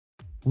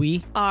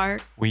We are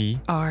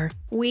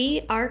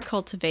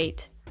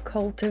cultivate.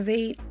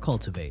 cultivate.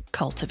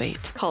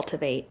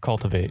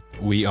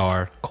 We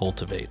are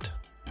Cultivate.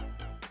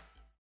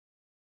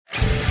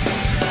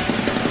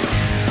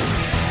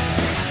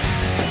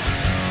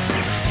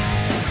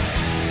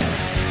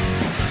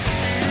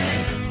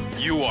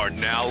 You are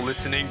now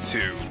listening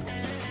to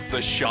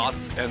the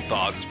Shots and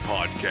Thoughts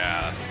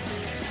Podcast.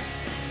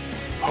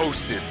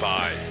 Hosted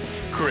by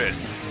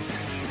Chris,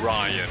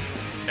 Ryan,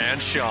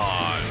 and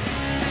Sean.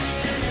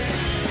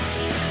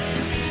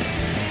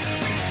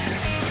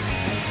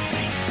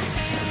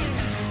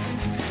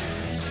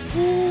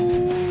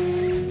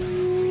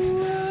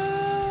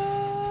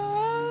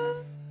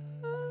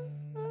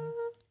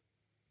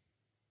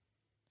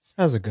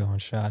 How's it going,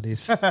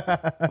 shotties?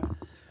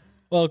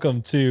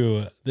 Welcome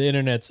to the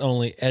internet's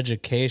only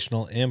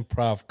educational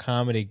improv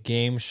comedy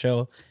game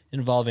show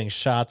involving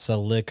shots of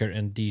liquor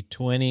and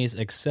D20s,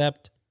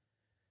 except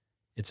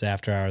it's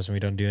after hours and we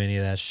don't do any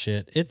of that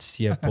shit. It's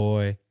your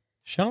boy,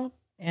 Sean.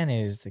 And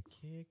it is the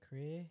kid,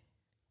 Chris.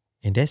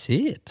 And that's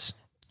it.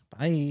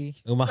 Bye.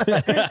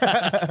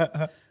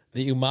 The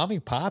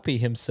Umami Poppy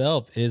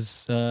himself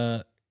is,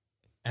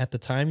 at the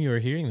time you are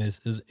hearing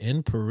this, is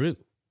in Peru.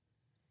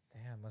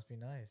 Damn, must be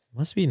nice.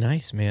 Must be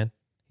nice, man.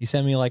 He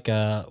sent me like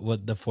the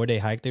 4-day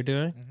hike they're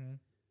doing. Mm-hmm.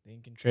 The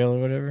Incan Trail or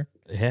whatever.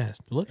 Yeah, it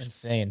looks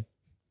Insane.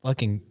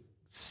 fucking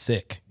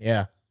sick.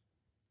 Yeah.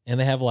 And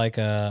they have like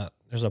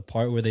there's a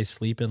part where they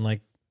sleep in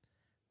like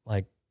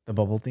The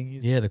bubble thingies?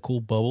 yeah, the cool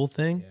bubble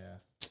thing.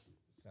 Yeah.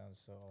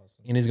 Sounds so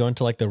awesome. And he's going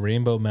to like the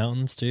Rainbow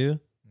Mountains too.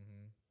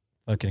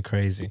 Mm-hmm. Fucking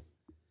crazy.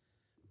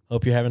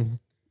 Hope you're having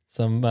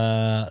some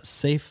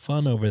safe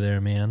fun over there,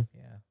 man.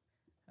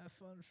 Yeah. Have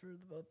fun for the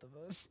both of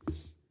us.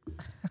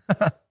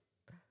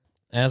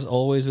 As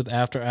always with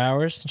After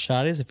Hours,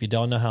 shotties, if you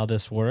don't know how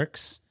this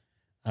works,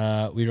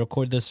 we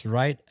record this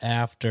right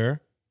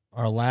after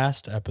our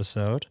last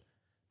episode.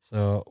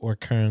 So we're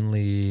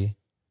currently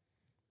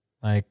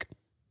like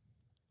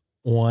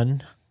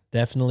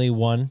definitely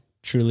one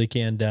truly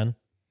can done.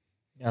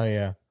 Oh,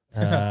 yeah.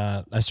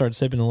 I started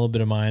sipping a little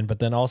bit of mine, but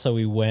then also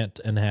we went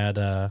and had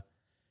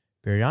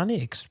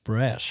Biryani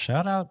Express.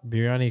 Shout out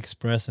Biryani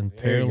Express in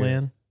Very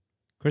Pearland.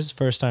 Chris's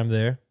first time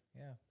there.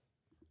 Yeah.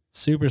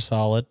 Super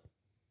solid.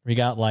 We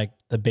got like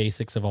the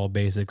basics of all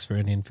basics for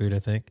Indian food, I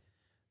think.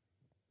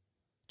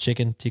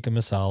 Chicken tikka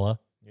masala.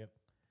 Yep.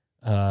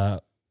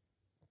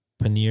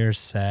 Paneer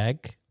sag.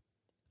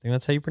 I think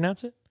that's how you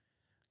pronounce it.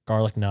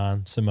 Garlic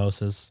naan,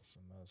 samosas,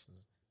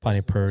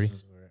 pani puri,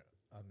 Samosas were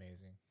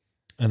amazing.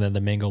 and then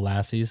the mango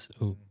lassies.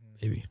 Ooh,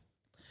 baby.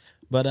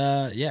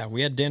 But yeah,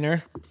 we had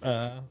dinner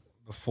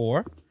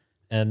before,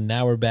 and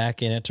now we're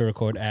back in it to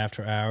record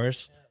After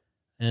Hours.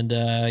 And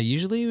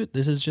usually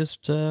this is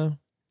just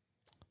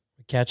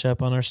catch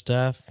up on our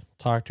stuff,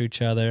 talk to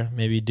each other,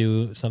 maybe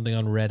do something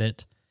on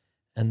Reddit,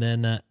 and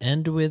then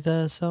end with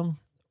some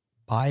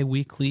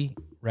bi-weekly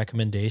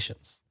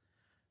recommendations.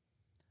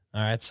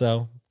 All right,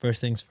 so first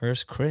things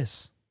first,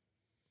 Chris,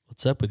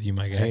 what's up with you,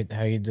 my guy?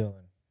 How you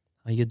doing?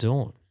 How you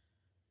doing?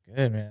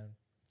 Good, man.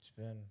 Just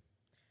been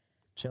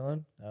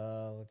chilling.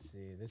 Let's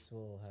see. This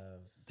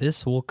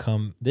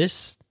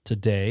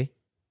today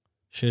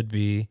should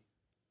be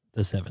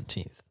the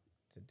 17th.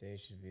 Today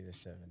should be the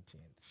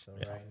 17th. So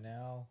Yeah. right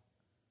now,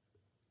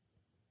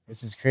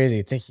 this is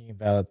crazy thinking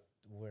about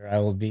where I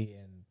will be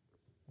in,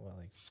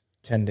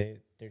 10 days,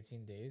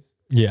 13 days.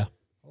 Yeah.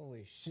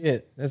 Holy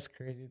shit. That's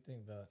crazy to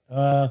think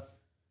about.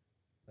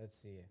 Let's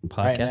see.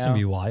 Right Podcast now- can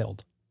be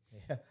wild.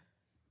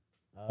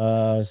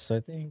 Yeah. So I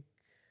think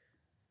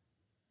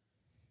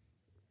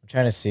I'm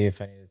trying to see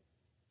if I need to.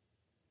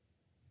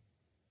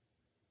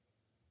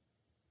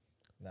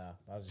 No,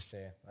 I'll just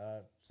say.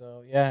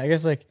 So yeah, I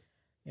guess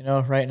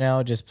right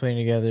now just putting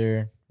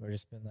together. We've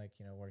just been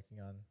working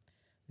on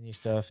the new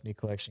stuff, new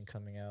collection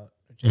coming out,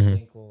 which I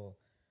think will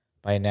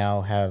by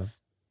now have.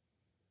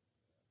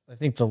 I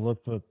think the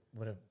lookbook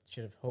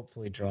should have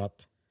hopefully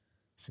dropped.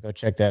 So go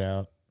check that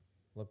out.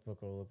 Lookbook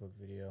or lookbook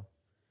video.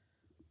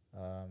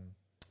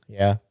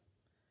 Yeah.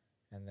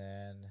 And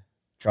then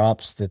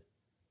drops the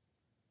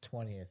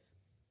 20th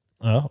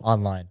Oh,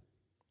 online.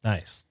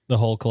 nice. The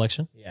whole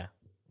collection? Yeah.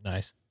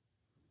 Nice.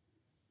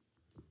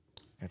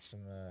 Got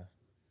some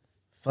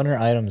funner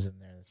items in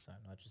there this time,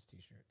 not just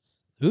t-shirts.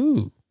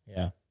 Ooh.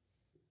 Yeah.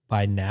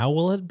 By now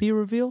will it be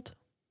revealed?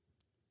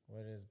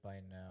 What is by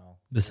now?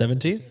 The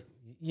 17th?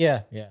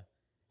 Yeah, yeah.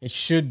 It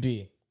should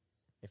be.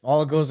 If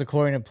all goes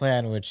according to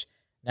plan, which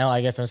now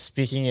I guess I'm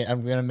speaking it,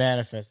 I'm going to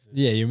manifest it.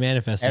 Yeah, you're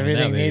manifesting.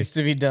 Everything it now, needs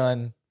to be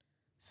done.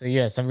 So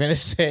yes, I'm going to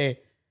say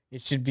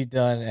it should be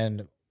done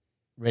and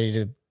ready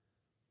to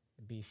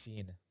be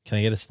seen. Can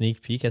I get a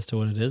sneak peek as to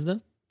what it is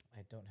then?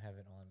 I don't have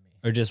it on me.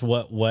 Or just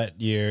what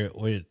your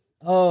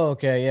Oh,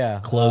 okay, yeah.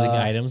 clothing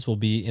items will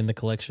be in the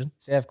collection?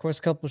 So yeah, of course,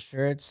 a couple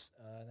shirts.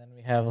 And then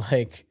we have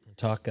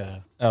Talk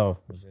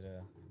was it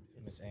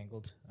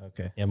misangled?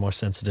 Okay. yeah, more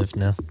sensitive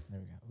now. There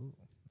we go. Ooh.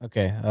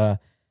 Okay.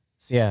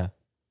 So yeah,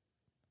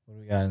 what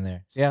do we got in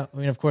there? So yeah, I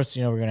mean, of course,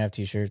 we're gonna have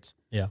t-shirts.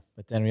 Yeah.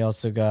 But then we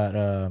also got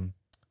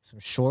some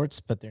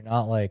shorts, but they're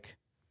not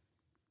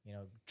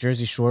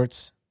jersey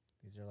shorts.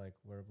 These are like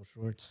wearable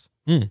shorts.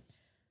 Mm.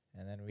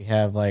 And then we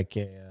have like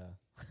a.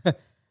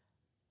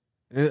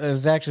 It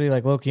was actually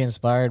like low-key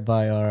inspired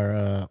by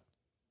our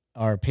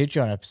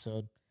Patreon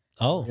episode.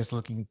 Oh, Just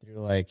looking through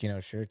like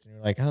shirts, and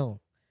you're like, oh,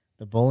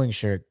 the bowling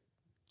shirt,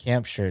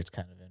 camp shirt's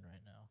kind of in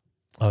right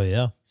now. oh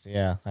yeah, So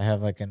yeah, I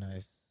have like a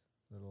nice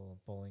little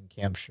bowling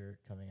camp shirt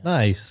coming out.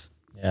 nice.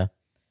 Yeah.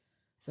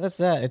 So that's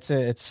that.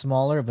 It's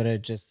smaller, but I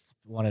just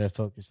wanted to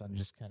focus on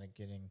just kind of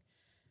getting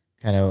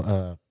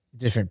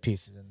different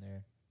pieces in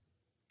there.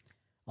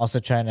 Also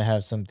trying to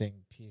have something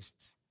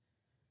pieced,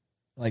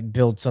 like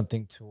build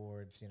something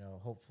towards,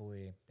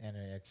 hopefully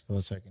Anime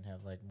Expo, so I can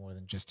have like more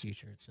than just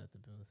t-shirts at the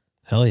booth.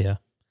 Hell yeah.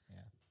 Yeah.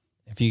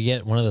 If you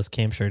get one of those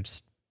camp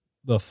shirts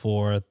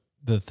before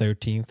the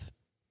 13th,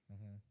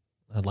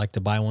 I'd like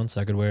to buy one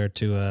so I could wear it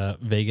to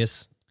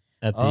Vegas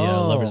at the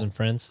Lovers and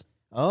Friends.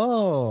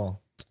 Oh.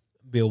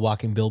 Be a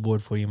walking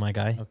billboard for you, my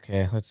guy.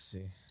 Okay, let's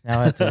see.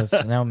 Now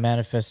now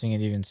manifesting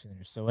it even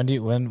sooner. So when do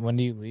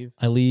you leave?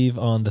 I leave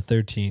on the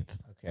 13th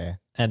Okay.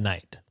 at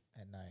night,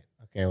 At night.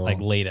 Okay, well. like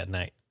late at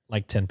night,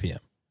 like 10 p.m.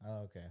 Oh,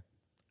 okay.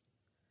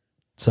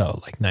 So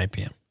like 9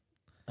 p.m.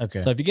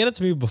 Okay. So if you get it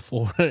to me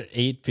before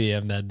 8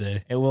 p.m. that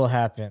day, It will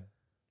happen.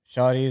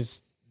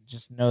 Shawties,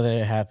 just know that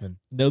it happened.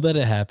 know that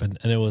it happened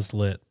and it was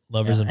lit.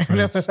 Lovers and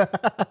Friends.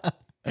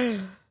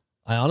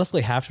 I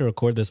honestly have to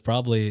record this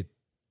probably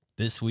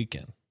this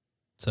weekend,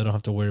 so I don't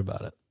have to worry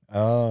about it.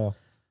 Oh.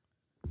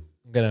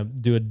 I'm gonna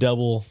do a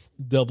double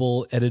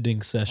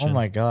editing session. Oh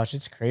my gosh,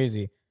 it's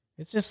crazy.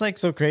 It's just like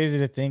so crazy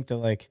to think that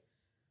like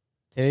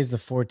today's the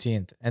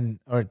 14th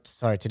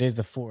today's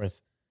the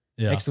 4th.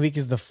 Yeah, Next week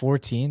is the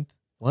 14th.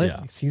 What?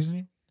 Yeah. Excuse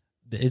me?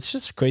 it's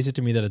just crazy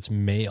to me that it's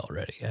May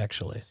already.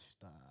 Actually,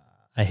 Stop.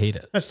 I hate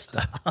it.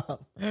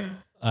 Stop. I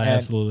And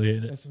absolutely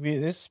hate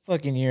it. This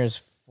fucking year is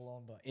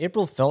flown by.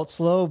 April felt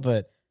slow,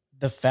 but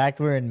the fact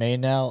we're in May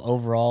now,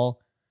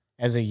 overall,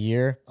 as a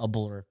year, a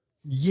blur.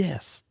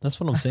 Yes, that's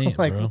what I'm saying,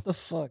 Like, bro. what the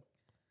fuck?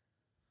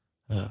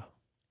 Ugh.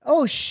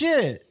 Oh,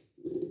 shit.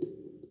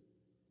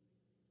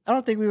 I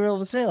don't think we were able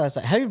to say last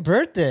night. Happy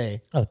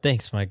birthday. Oh,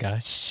 thanks, my guy.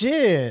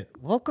 Shit.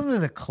 Welcome to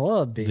the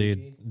club, baby.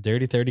 Dude,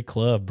 Dirty 30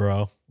 Club,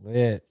 bro.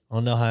 Lit. I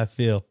don't know how I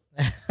feel.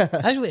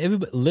 Actually,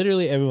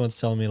 literally everyone's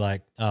telling me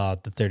like, oh,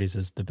 the 30s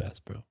is the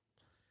best, bro.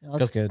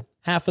 That's good.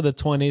 Half of the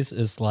 20s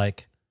is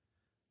like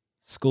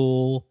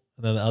school,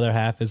 and then the other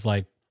half is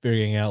like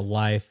figuring out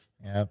life,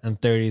 Yep. and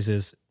 30s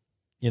is,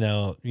 you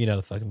know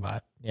the fucking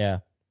vibe. Yeah.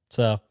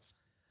 So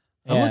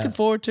I'm Yeah. looking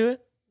forward to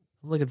it.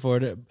 I'm looking forward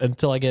to it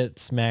until I get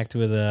smacked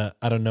with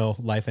I don't know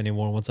life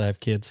anymore once I have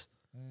kids.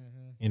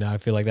 Mm-hmm. I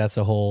feel like that's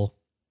a whole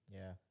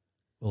Yeah.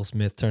 Will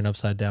Smith turn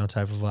upside down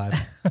type of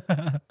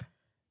vibe.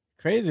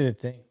 Crazy to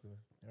think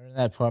we're in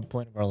that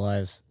point of our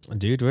lives.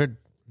 Dude, we're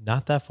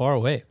not that far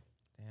away.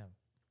 Damn.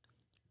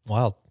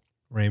 Wild.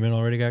 Raymond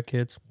already got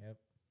kids. Yep.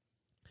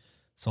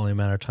 It's only a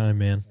matter of time,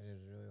 man. It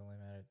is really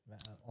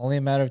only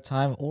a matter of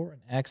time or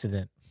an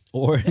accident.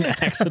 Or an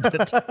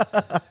accident,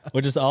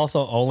 which is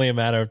also only a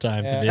matter of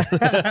time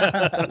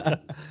to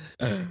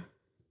be.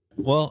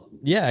 Well,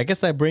 yeah, I guess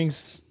that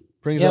brings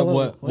up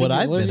what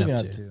I've been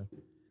up to.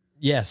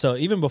 Yeah, so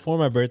even before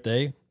my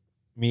birthday,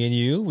 me and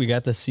you, we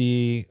got to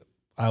see,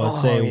 I would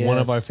say, one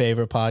of our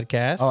favorite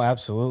podcasts. Oh,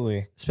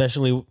 absolutely.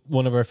 Especially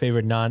one of our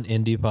favorite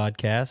non-indie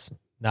podcasts,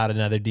 Not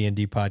Another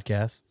D&D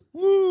podcast.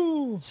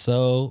 Woo!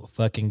 So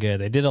fucking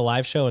good. They did a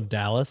live show in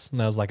Dallas, and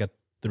that was like a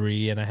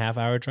 3.5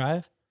 hour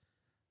drive.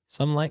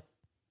 Something like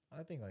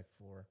I think like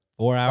 4.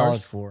 4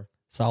 hours.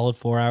 Solid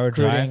 4 hour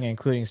drive.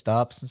 Including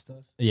stops and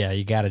stuff. Yeah,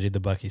 you got to do the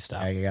Bucky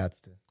stop. Yeah, you got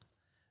to.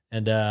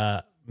 And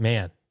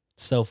man,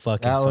 so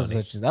fucking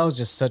funny. That was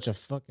just such a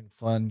fucking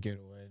fun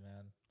getaway,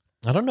 man.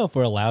 I don't know if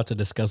we're allowed to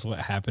discuss what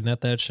happened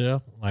at that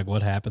show, like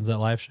what happens at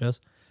live shows,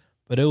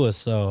 but it was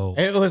so.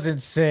 It was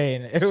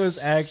insane. It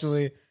was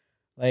actually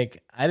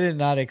like I did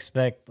not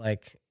expect I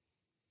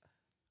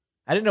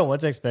didn't know what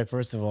to expect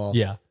first of all.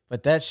 Yeah.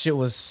 But that shit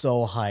was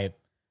so hype.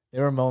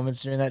 There were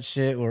moments during that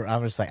shit where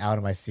I'm just like out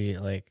of my seat,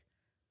 like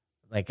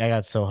I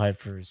got so hyped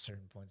for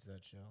certain points of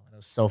that show, and it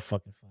was so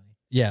fucking funny.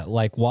 Yeah,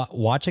 like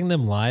watching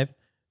them live,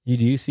 you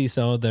do see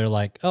some of their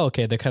like, oh,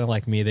 okay, they're kind of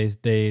like me.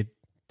 They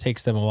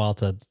takes them a while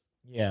to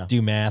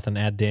do math and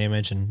add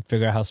damage and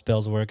figure out how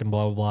spells work and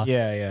blah blah blah.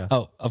 Yeah.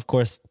 Oh, of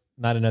course,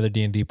 Not Another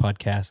D&D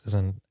podcast is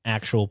an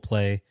actual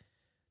play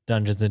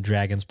Dungeons and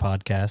Dragons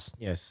podcast.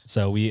 Yes.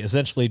 So we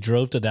essentially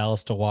drove to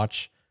Dallas to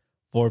watch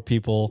 4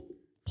 people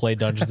play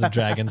Dungeons and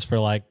Dragons for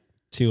like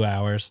 2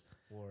 hours.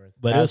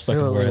 But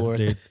Absolutely it was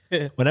fucking worth it,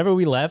 dude. Whenever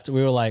we left,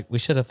 we were like, we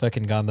should have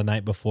fucking gone the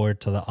night before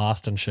to the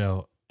Austin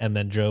show and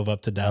then drove up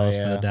to Dallas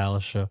for the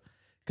Dallas show.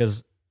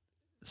 Because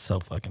it's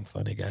so fucking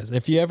funny, guys.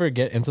 If you ever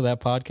get into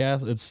that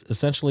podcast, it's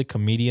essentially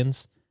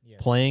comedians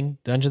playing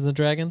Dungeons and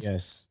Dragons.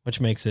 Yes. Which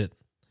makes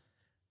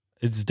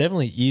it's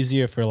definitely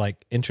easier for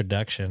like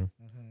introduction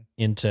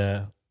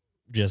into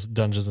just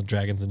Dungeons and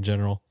Dragons in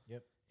general.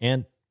 Yep.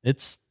 And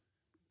it's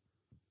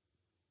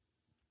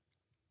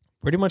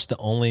pretty much the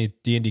only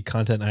D&D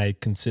content I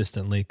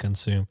consistently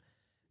consume.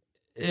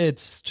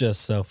 It's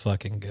just so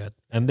fucking good.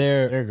 And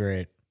They're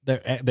great.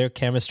 their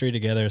chemistry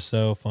together is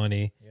so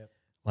funny. Yep.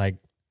 Like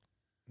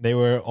they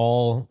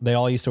all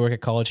used to work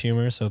at College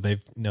Humor, so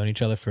they've known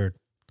each other for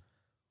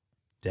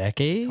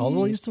decades.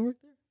 Caldwell used to work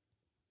there?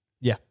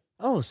 Yeah.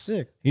 Oh,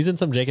 sick. He's in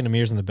some Jake and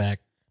Amir's in the back.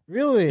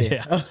 Really?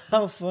 Yeah.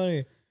 How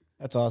funny.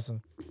 That's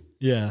awesome.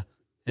 Yeah.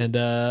 And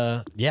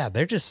yeah,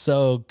 they're just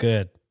so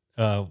good.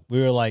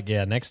 We were like,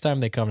 yeah, next time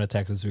they come to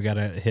Texas, we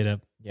gotta hit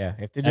up. Yeah.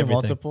 If they do Everything.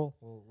 multiple,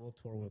 we'll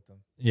tour with them.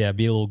 Yeah,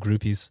 be little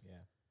groupies. Yeah.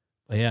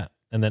 But yeah.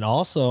 And then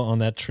also on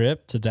that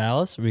trip to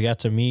Dallas, we got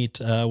to meet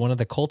one of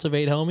the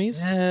Cultivate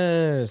homies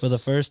Yes. for the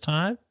first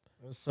time.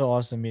 It was so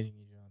awesome meeting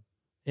you, John.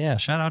 Yeah,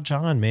 shout out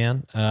John,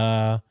 man.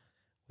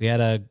 We had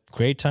a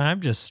great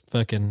time, just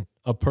fucking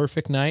a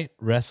perfect night,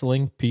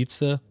 wrestling,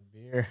 pizza,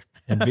 Beer.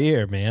 and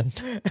beer, man.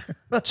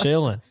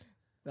 Chilling.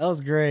 That was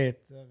great.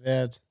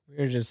 Man, we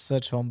were just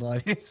such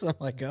homebodies. Oh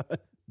my god.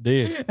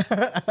 Dude.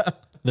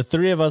 The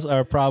three of us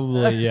are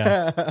probably,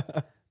 yeah.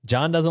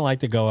 John doesn't like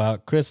to go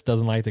out. Chris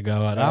doesn't like to go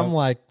out. Yeah. I'm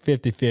like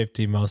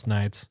 50-50 most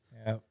nights.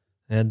 Yeah.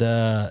 And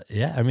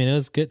yeah, I mean, it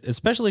was good,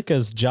 especially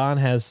because John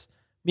has,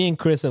 me and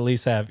Chris at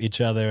least have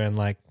each other and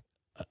like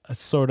a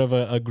sort of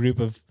a group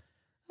of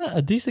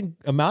a decent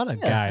amount of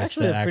Yeah, guys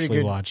actually that a pretty actually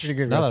good- watch. pretty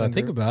good Now that I wrestling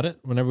think group. about it,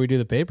 whenever we do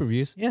the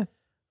pay-per-views, Yeah.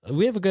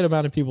 we have a good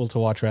amount of people to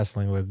watch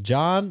wrestling with.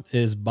 John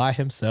is by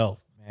himself.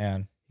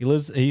 Man.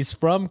 He's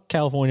from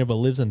California, but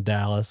lives in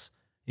Dallas.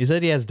 He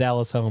said he has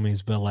Dallas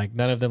homies, but like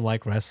none of them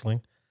like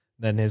wrestling.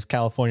 Then his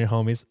California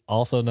homies,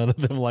 also none of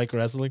them like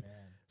wrestling.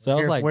 So I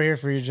was like, we're here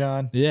for you,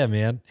 John. yeah,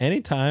 man.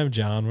 Anytime,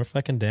 John. We're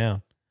fucking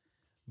down.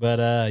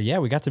 But yeah,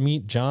 we got to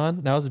meet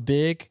John. That was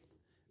big.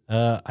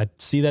 I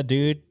see that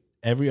dude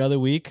every other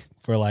week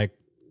for like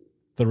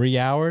 3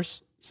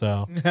 hours.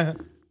 So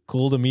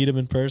cool to meet him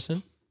in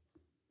person.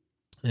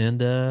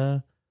 And yeah,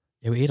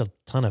 we ate a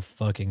ton of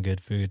fucking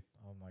good food.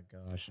 Oh my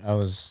gosh.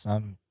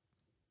 I'm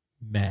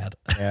Mad.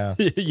 yeah.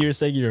 You're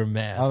saying you're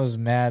mad. I was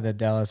mad that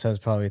Dallas has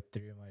probably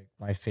three of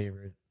my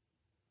favorite,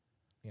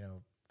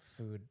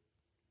 food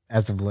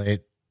as of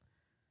late.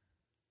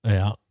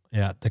 Yeah.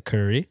 Yeah. The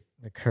curry.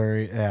 The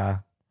curry, yeah.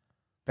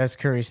 Best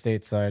curry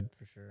stateside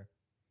for sure.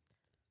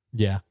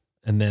 Yeah.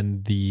 And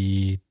then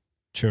the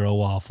churro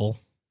waffle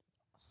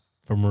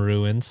from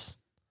Ruins.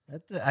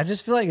 I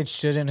just feel like it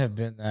shouldn't have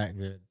been that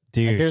good.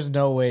 Dude, Like, there's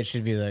no way it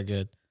should be that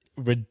good.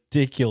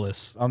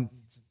 ridiculous.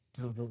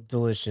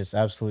 Delicious,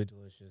 absolutely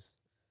delicious.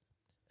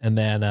 And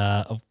then,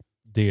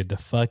 dude, the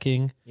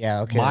fucking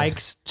Yeah, okay.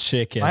 Mike's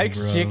chicken.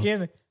 Mike's bro.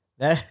 chicken.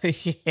 That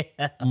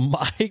yeah.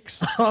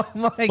 Mike's Oh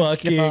my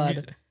fucking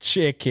god.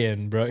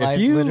 chicken, bro. Life,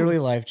 If you literally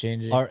life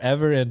changing. are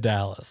ever in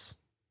Dallas,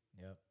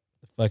 Yep.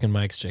 fucking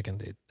Mike's chicken,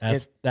 dude.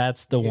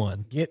 That's the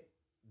one.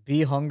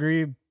 Be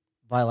hungry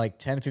by like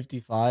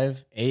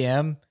 10:55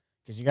 a.m.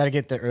 because you got to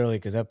get there early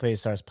because that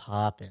place starts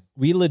popping.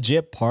 We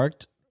legit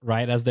parked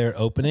right as they were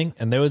opening,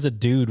 and there was a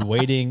dude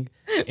waiting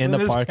in the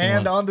With his parking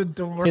hand lot. on the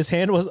door. His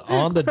hand was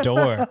on the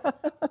door.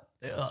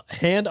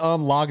 Hand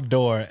on locked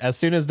door. As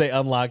soon as they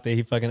unlocked it,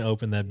 he fucking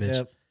opened that bitch.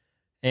 Yep.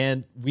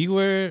 And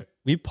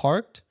we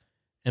parked,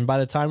 and by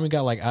the time we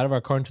got like out of our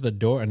car into the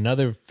door,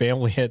 another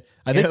family had,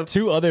 I think Yep.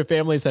 2 other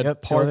families had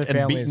Yep, 2 parked other and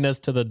families. beaten us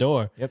to the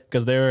door Yep.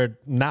 because they were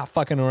not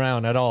fucking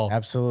around at all.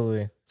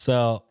 Absolutely.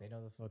 So, They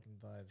know the fucking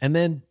vibes. and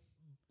then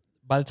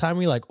by the time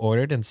we like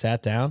ordered and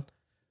sat down,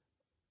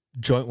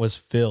 joint was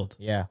filled.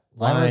 Yeah.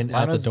 Line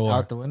out the was door.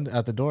 Out the window,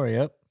 out the door.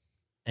 Yep.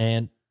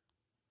 And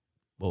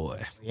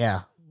boy,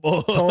 Yeah.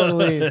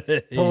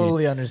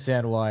 Totally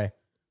understand why.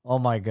 Oh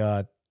my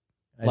god.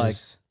 Like,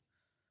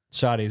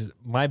 Shotties,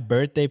 my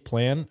birthday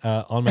plan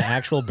on my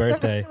actual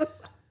birthday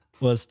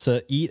was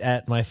to eat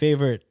at my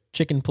favorite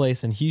chicken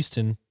place in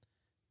Houston,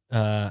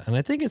 and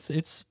I think it's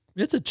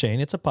a chain,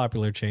 it's a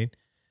popular chain,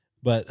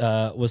 but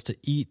was to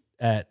eat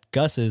at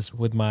Gus's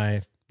with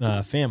my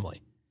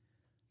family.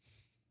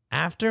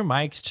 After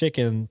Mike's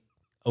Chicken,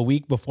 a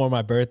week before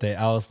my birthday,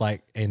 I was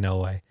like, "Ain't no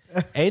way,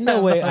 ain't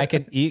no way I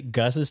can eat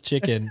Gus's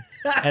chicken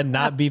and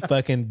not be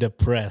fucking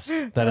depressed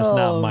that it's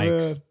not Oh,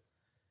 Mike's." man.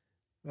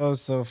 That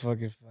was so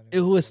fucking funny.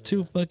 It was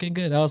too fucking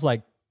good. I was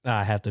like,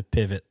 I have to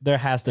pivot. There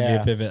has to be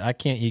Yeah. a pivot. I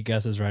can't eat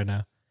Gus's right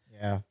now.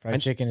 Yeah. Fried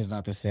chicken is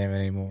not the same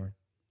anymore.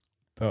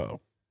 Oh,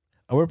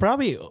 we're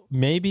probably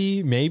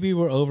maybe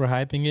we're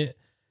overhyping it,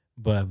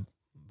 but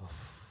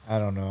I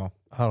don't know.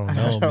 I don't I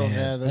know, don't know, man.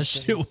 man. That That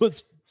shit thing is-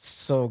 was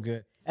So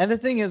good. And the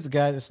thing is,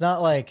 guys, it's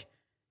not like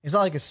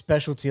a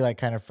specialty like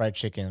kind of fried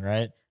chicken,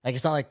 right? Like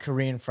it's not like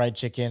Korean fried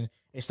chicken.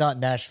 It's not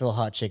Nashville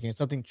hot chicken. It's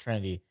something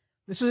trendy.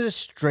 This was just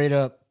straight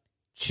up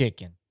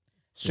chicken.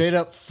 Straight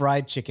up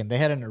fried chicken. They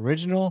had an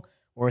original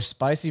or a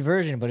spicy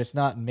version, but it's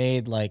not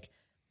made like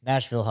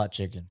Nashville hot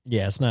chicken.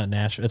 yeah. It's not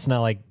Nashville. It's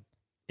not like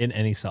in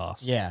any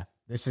sauce. Yeah.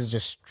 This is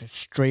just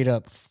straight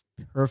up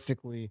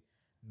perfectly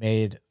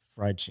made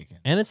fried chicken.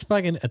 and it's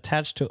fucking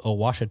attached to a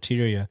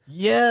washateria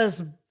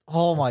Yes.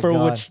 Oh my for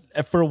god.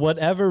 for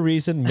whatever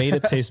reason made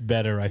it taste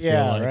better. I feel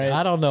Yeah, like right?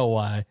 I don't know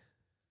why.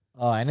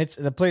 Oh, and it's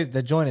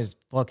the joint is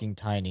fucking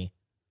tiny.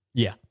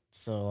 Yeah.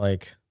 So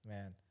like,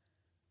 man,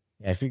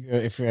 yeah.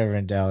 If you're ever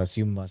in Dallas,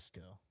 you must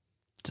go.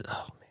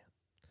 Oh man,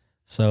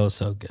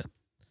 so good.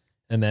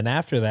 And then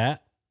after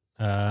that,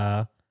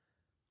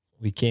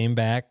 we came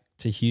back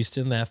to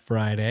Houston that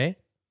Friday.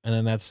 And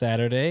then that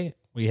Saturday,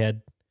 we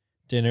had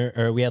dinner,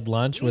 or we had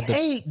lunch with We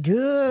ate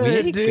good, We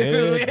ate dude.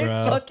 good, We ate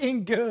bro.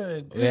 fucking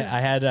good. I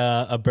had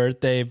a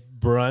birthday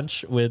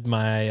brunch with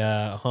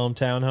my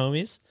hometown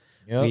homies.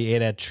 Yep. We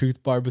ate at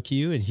Truth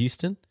Barbecue in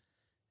Houston.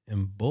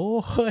 And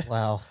boy,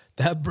 Wow.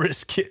 that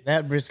brisket.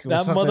 That brisket That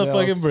was something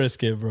motherfucking else.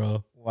 brisket,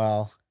 bro.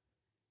 Wow.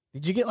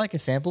 Did you get like a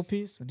sample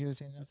piece when you was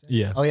saying that?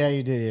 Yeah. Oh yeah,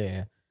 you did.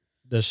 Yeah.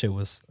 That shit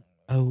was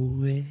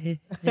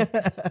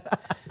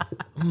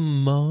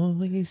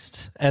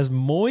moist.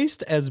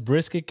 Moist as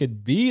brisket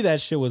could be,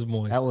 that shit was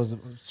moist. That was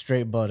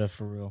straight butter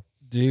for real.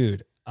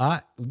 Dude,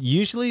 I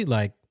usually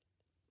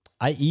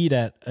I eat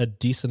at a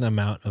decent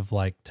amount of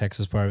like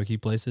Texas barbecue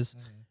places.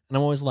 And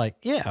I'm always like,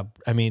 yeah,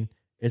 I mean,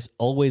 it's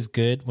always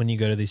good when you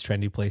go to these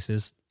trendy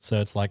places. So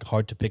it's like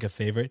hard to pick a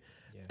favorite.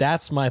 Yeah.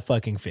 That's my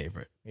fucking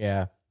favorite.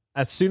 Yeah.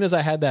 As soon as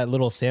I had that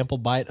little sample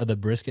bite of the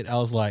brisket, I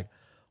was like,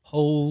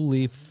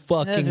 holy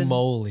fucking Heaven.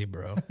 moly,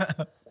 bro.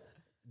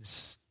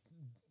 It's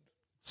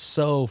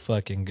so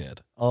fucking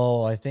good.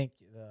 Oh, I think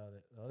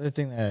the other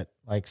thing that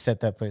like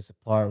set that place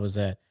apart was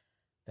that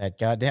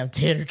goddamn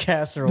tater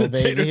casserole, The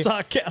baby. tater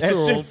tot That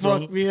casserole, shit bro.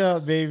 fucked me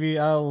up, baby.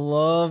 I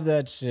love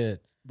that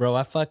shit. Bro,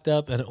 I fucked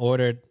up and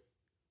ordered,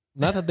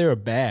 not that they were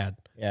bad,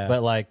 Yeah.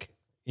 but like,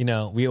 you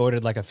know, we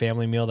ordered like a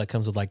family meal that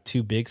comes with like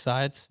 2 big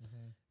sides.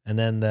 And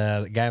then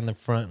the guy in the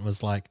front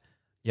was like,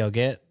 yo,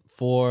 get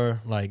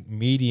 4 like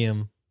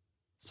medium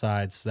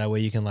sides. That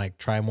way you can like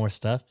try more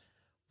stuff.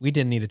 We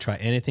didn't need to try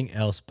anything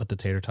else but the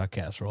tater tot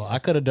casserole. I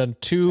could have done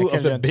 2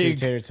 of the big.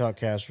 tater tot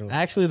casserole.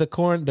 Actually, the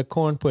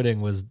corn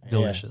pudding was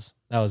delicious.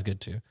 That was good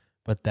too.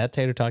 But that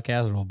tater tot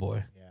casserole,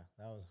 boy. Yeah,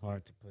 that was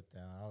hard to put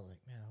down. I was like,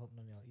 man, I hope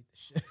none of y'all eat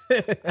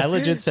this shit. I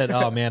legit said,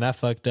 oh man, I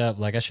fucked up.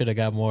 Like I should have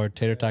got more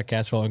tater tot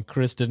casserole. And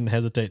Chris didn't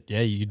hesitate.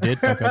 Yeah, you did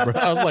fuck up,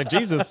 bro. I was like,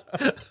 Jesus,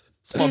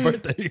 it's my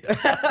birthday.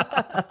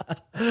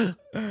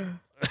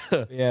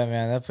 Yeah,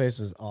 man, that place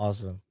was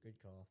awesome. Good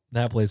call.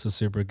 That place was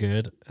super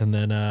good. And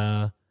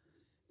then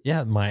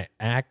yeah, my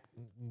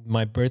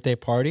birthday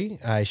party,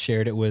 I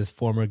shared it with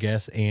former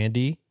guest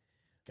Andy.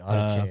 God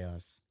of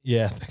chaos.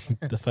 Yeah,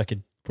 the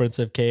fucking Prince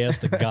of Chaos,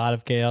 the God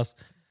of Chaos.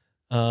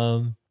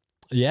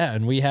 Yeah,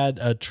 and we had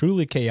a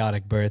truly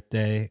chaotic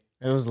birthday.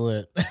 It was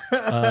lit.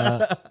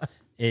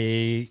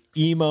 A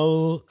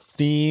emo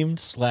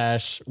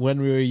themed / when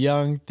we were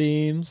young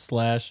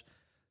themed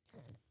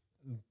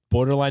 /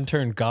 borderline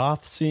turned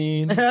goth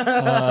scene.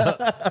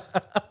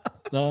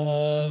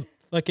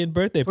 Fucking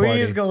birthday party.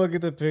 Please go look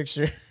at the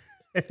picture.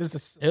 It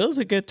was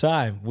a good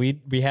time. We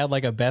had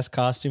like a best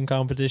costume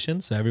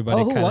competition, so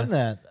everybody Oh, who kind won of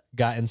that?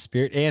 got in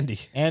spirit. Andy.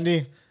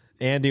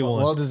 Andy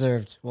won. Well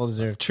deserved. Well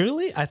deserved.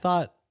 Truly, I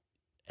thought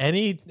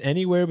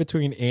anywhere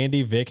between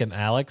Andy, Vic, and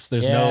Alex,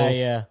 there's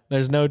Yeah.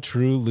 no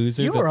true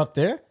loser. You were up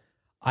there.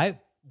 I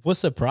was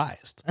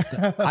surprised.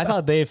 I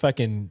thought they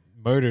fucking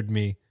murdered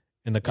me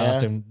in the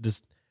costume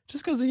just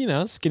because, you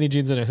know, skinny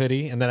jeans and a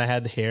hoodie, and then I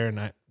had the hair, and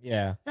I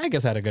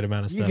guess I had a good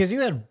amount of stuff. Because you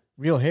had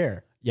real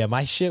hair. Yeah,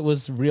 my shit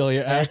was real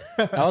hair.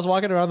 I was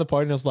walking around the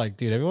party and I was like,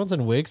 dude, everyone's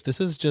in wigs.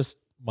 This is just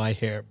my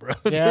hair, bro.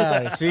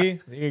 Yeah, see?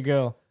 There you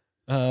go.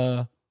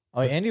 Oh,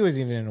 Andy was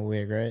even in a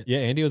wig, right? yeah,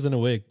 Andy was in a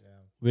wig. Yeah.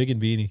 Wig and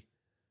beanie.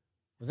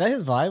 Was that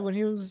his vibe when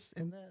he was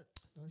in that?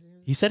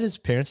 He said his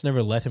parents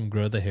never let him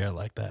grow the hair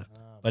like that,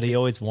 but he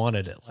always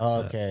wanted it like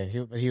Oh, that. okay.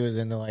 He was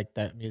into like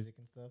that music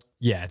and stuff?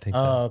 Yeah, I think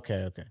so. Oh,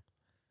 okay.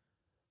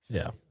 So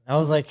Yeah. I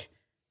was like,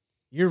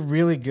 you're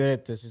really good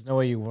at this. There's no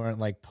way you weren't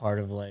like part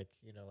of like,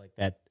 you know, like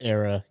that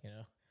era, you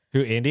know?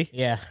 Who, Andy?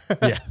 Yeah.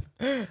 Yeah.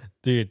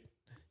 Dude,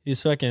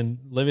 he's fucking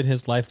living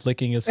his life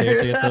flicking his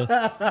hair to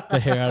get the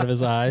hair out of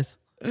his eyes.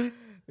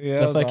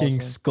 Yeah. The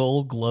fucking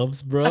skull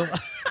gloves, bro.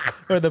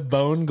 Or the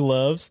bone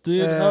gloves,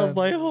 dude. I was Yeah.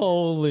 like,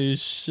 holy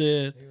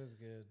shit. He was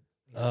good.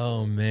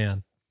 Oh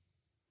man.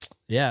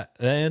 Yeah.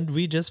 And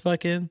we just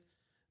fucking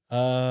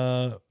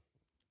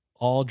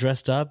all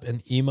dressed up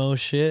in emo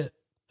shit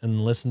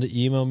and listened to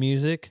emo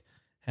music.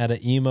 Had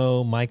an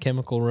emo My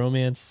Chemical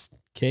Romance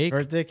cake.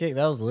 Birthday cake?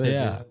 That was lit.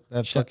 Yeah. Dude.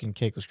 That fucking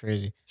cake was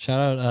crazy.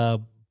 Shout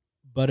out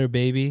Butter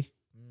Baby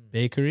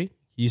Bakery,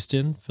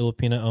 Houston,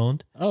 Filipina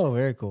owned. Oh,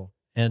 very cool.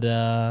 And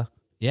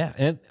yeah,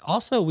 and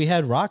also we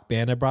had Rock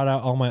Band. I brought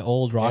out all my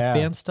old Rock Yeah.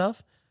 Band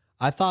stuff.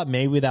 I thought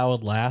maybe that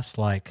would last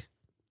like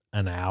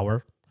an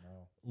hour. That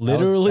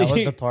Literally,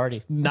 was the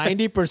party.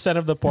 90%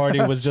 of the party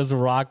was just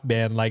Rock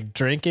Band, like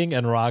drinking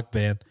and Rock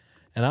Band.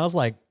 And I was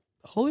like,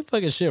 holy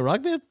fucking shit,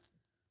 Rock Band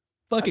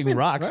fucking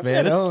rocks, Rock man.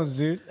 Band It's- owns,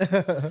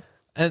 dude.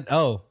 and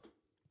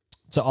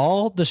to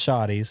all the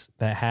shotties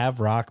that have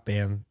Rock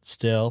Band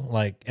still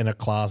like in a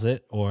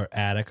closet or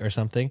attic or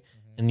something,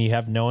 and you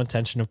have no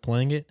intention of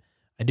playing it,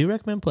 I do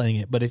recommend playing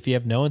it. But if you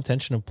have no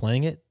intention of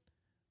playing it,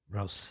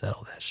 bro,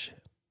 sell that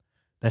shit.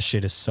 That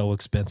shit is so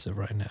expensive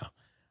right now.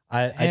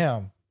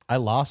 Damn. I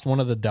lost one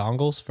of the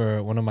dongles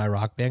for one of my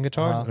Rock Band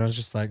guitars, Uh-huh. and I was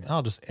just like,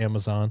 I'll just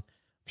Amazon.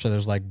 I'm sure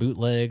there's like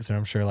bootlegs, or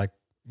I'm sure like,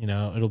 you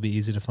know, it'll be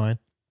easy to find.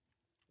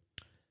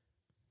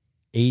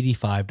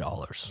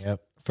 $85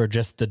 Yep. for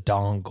just the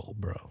dongle,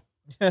 bro.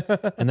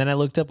 And then I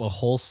looked up a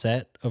whole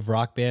set of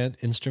Rock Band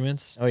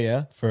instruments Oh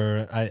yeah.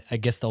 for, I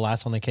guess the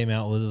last one that came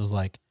out was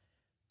like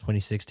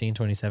 2016,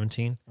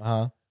 2017.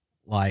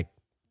 Like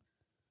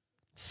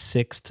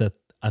 $600 to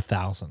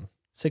 $1,000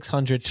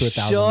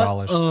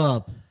 $1,000.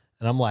 Up.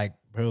 And I'm like,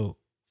 bro,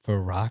 for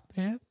Rock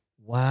Band?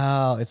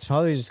 Wow. It's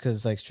probably just because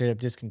it's like straight up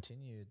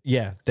discontinued.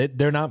 Yeah,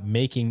 they're not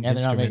making And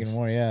they're not instruments. making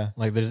more, yeah.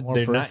 Like More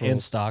they're not in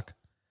peripherals. stock.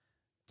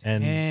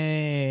 And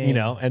Dang. you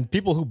know, and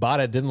people who bought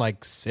it didn't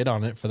like sit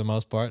on it for the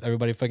most part.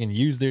 Everybody fucking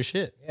used their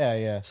shit. Yeah,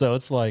 yeah. So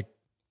it's like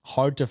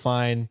hard to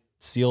find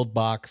sealed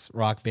box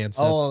Rock Band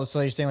sets. Oh,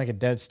 so you're saying like a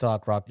dead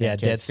stock Rock Band? yeah,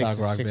 kit, dead stock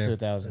Rock six Band.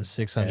 to 1,000.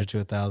 600 to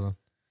 1,000.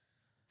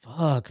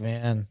 Fuck,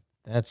 man,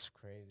 that's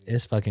crazy.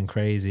 It's fucking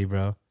crazy,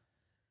 bro.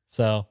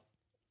 So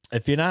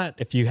if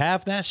you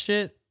have that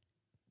shit,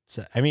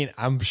 I mean,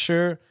 I'm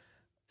sure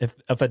if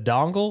a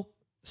dongle,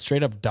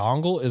 straight up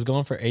dongle, is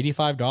going for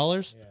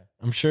 $85, Yeah.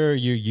 I'm sure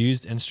your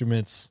used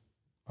instruments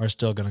are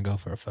still gonna go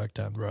for a fuck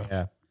ton, bro.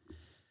 Yeah.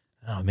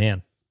 Oh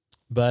man.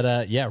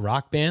 But yeah,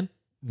 Rock Band,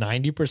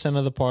 90%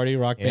 of the party,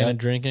 Rock Band Yeah. and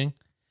drinking.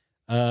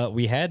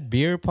 We had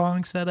beer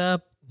pong set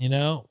up, you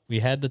know, we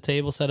had the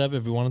table set up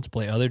if we wanted to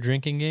play other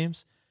drinking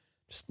games.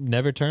 Just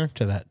never turned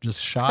to that.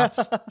 Just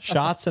shots,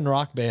 shots and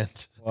Rock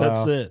Band.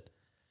 That's Wow. it.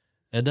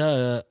 And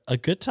a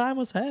good time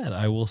was had,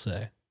 I will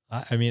say.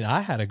 I mean,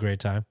 I had a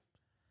great time.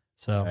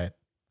 So Right.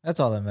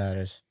 That's all that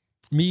matters.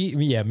 me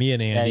and Yeah,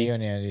 Andy, you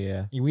and Andy,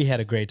 yeah. we had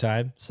a great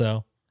time.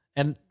 So,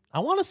 and I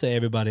want to say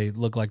everybody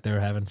looked like they were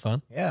having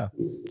fun. Yeah,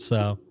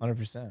 So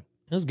 100%. it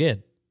was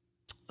good.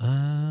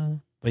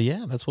 But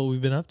yeah, that's what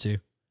we've been up to.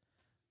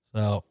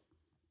 So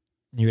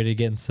you ready to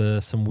get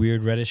into some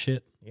weird Reddit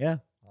shit? Yeah,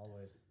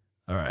 always.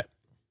 All right.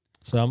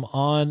 So I'm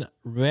on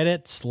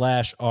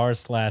Reddit/r/ask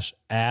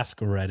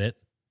Reddit.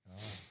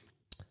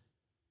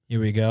 Here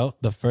we go.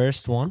 The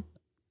first one.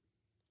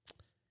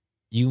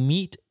 You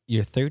meet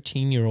your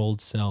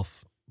 13-year-old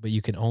self, but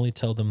you can only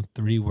tell them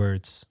 3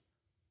 words.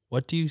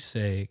 What do you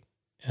say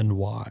and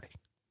why?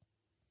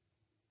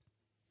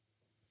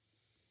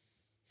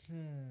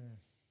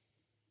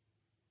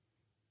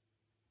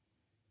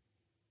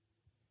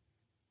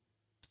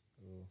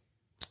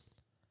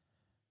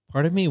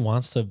 Part of me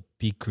wants to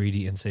be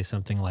greedy and say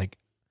something like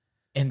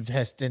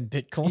Invest in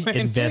Bitcoin.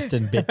 invest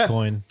in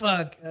Bitcoin,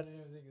 Fuck, I didn't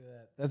even think of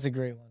that. That's a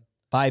great one.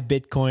 buy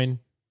Bitcoin.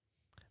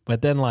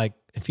 But then like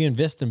if you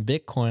invest in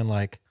Bitcoin,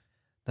 like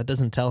that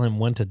doesn't tell him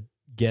when to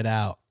get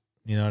out.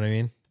 You know what I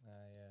mean? Yeah.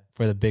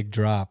 For the big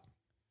drop.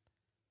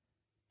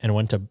 And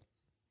when to,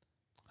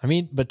 I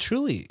mean, but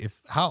truly,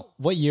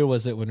 what year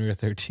was it when we were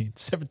 13?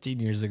 17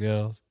 years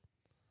ago.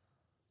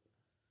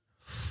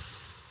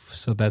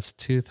 So that's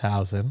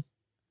 2000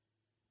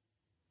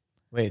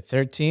 Wait,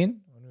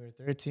 13? When we were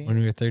 13? when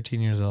we were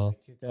 13 years old.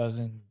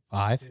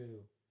 2005? 5?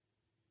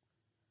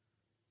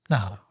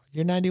 No,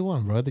 you're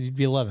 91, bro. Then you'd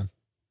be 11.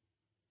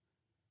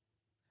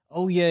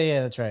 Oh,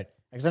 yeah, that's right.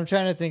 Because I'm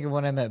trying to think of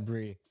when I met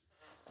Bree.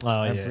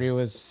 Oh, And Bree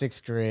was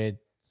 6th grade.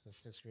 So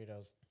 6th grade, I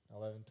was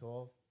 11,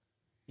 12.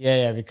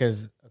 Yeah,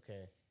 because,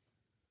 okay.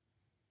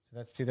 So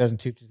that's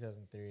 2002,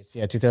 2003. So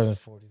yeah,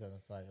 2004,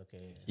 2005.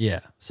 Okay. Yeah.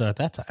 So at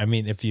that time, I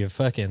mean, if you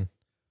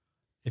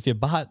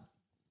bought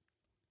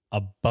a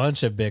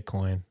bunch of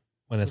Bitcoin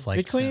when it's like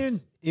Bitcoin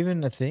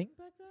even a thing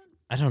back then?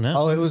 I don't know.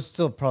 Oh, it was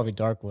still probably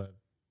dark web.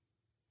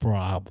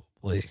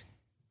 Probably.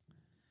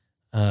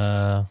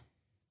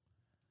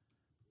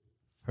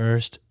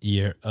 First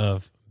year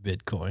of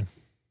Bitcoin.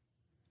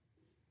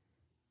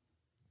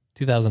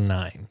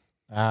 2009.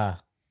 Ah,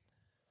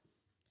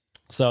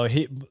 So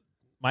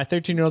my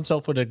 13-year-old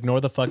self would ignore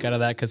the fuck out of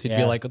that because he'd be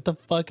Yeah. like, what the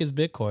fuck is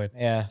Bitcoin?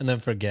 yeah. And then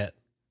forget.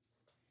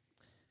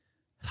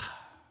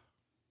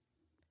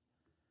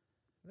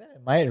 Then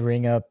it might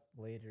ring up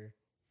later.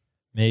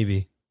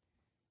 Maybe.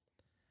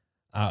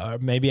 Or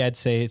maybe I'd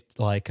say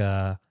like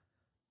learn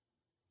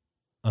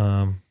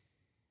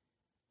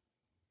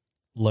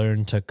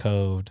to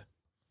code.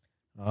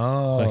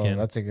 Oh, Fucking-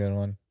 that's a good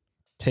one.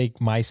 Take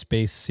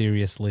MySpace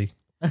seriously.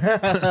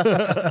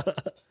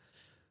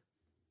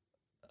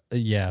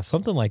 Yeah,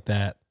 something like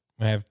that.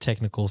 I have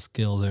technical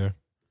skills or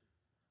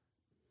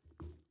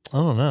I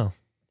don't know.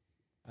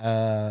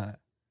 I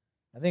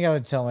think I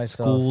would tell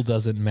myself. School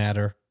doesn't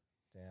matter.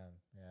 Damn,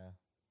 yeah.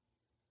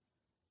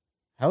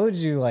 How would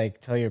you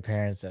like tell your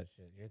parents that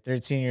shit? You're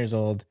 13 years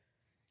old,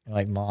 and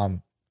like,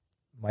 Mom,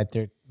 my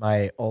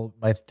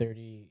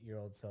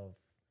 30-year-old self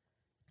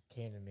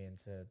came to me and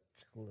said,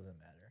 "School doesn't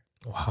matter."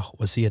 Wow,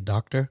 was he a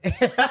doctor?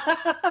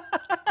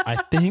 I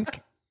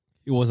think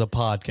it was a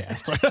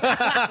podcaster.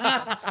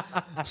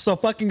 So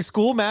fucking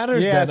school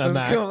matters Yeah, then, so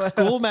Mac.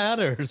 School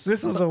matters.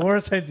 This was the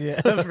worst idea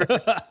ever.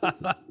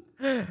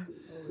 Holy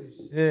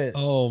shit.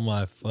 Oh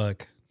my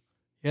fuck.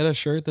 You had a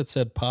shirt that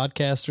said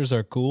podcasters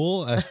are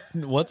cool?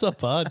 What's a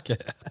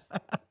podcast?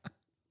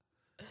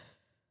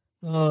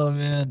 Oh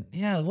man.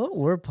 Yeah, what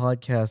were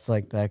podcasts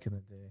like back in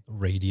the day?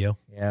 Radio.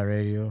 Yeah,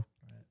 radio.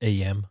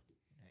 AM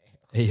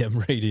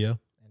radio.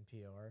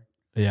 NPR.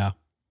 Yeah.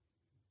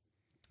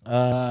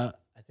 I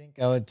think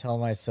I would tell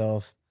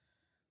myself,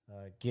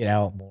 get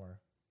out more.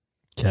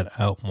 Get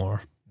out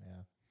more. Yeah.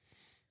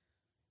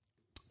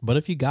 But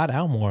if you got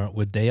out more,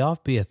 would day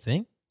off be a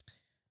thing?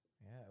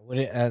 Yeah, would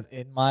it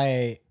in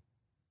my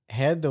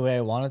head, the way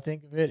I want to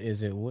think of it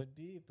is it would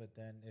be, but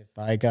then if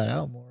I got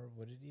out more,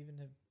 would it even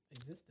have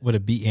existed? Would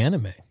it be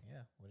anime?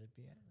 Yeah, would it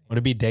be anime? Would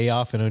it be day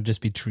off and it would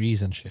just be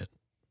trees and shit?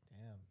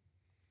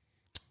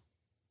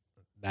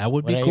 Damn. That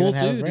would Would be I cool even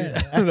have too. brain?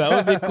 Dude. That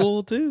would be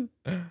cool too.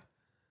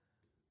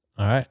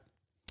 All right.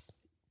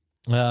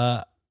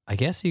 I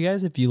guess you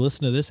guys, if you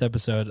listen to this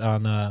episode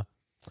on, if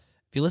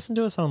you listen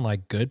to us on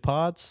like Good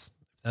Pods,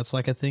 that's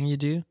like a thing you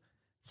do.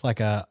 It's like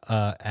a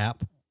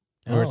app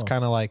where it's Oh.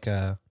 kind of like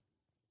I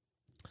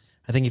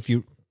think if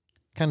you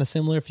kind of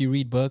similar if you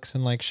read books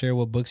and like share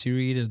what books you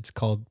read, it's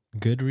called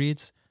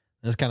Goodreads.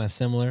 It's kind of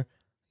similar.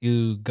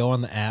 You go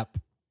on the app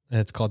and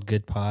it's called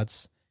Good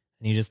Pods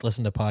and you just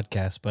listen to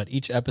podcasts, but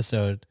each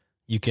episode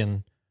you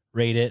can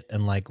rate it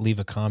and like leave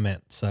a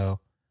comment. So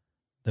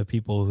the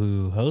people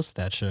who host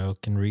that show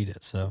can read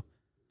it. So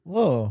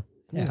Whoa.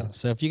 yeah.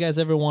 So if you guys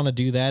ever want to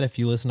do that, if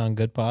you listen on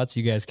Good Pods,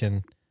 you guys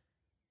can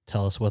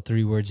tell us what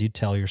 3 words you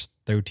tell your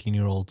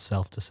 13-year-old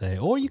self to say,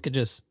 or you could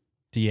just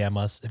DM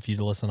us if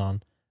you listen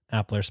on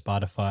Apple or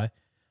Spotify.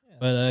 Yeah.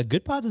 But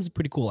Good Pods is a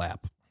pretty cool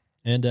app.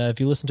 And if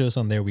you listen to us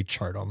on there, we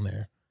chart on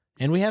there.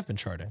 And we have been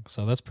charting.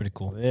 So that's pretty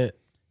cool. Lit.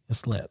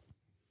 It's lit.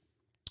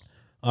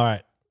 All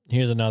right.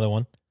 Here's another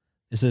one.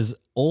 This is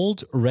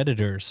old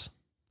Redditors.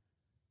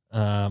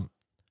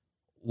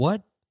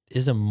 What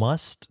is a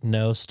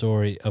must-know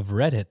story of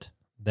Reddit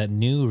that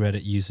new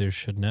Reddit users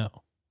should know?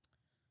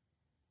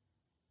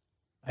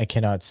 I I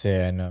cannot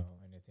say I know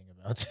anything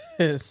about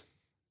this.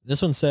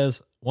 This one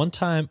says, one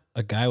time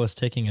a guy was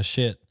taking a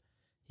shit.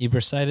 He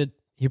proceeded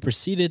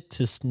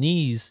to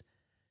sneeze,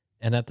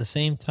 and at the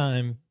same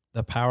time,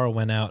 the power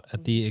went out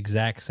at the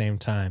exact same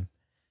time.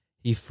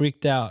 He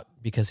freaked out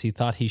because he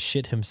thought he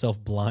shit himself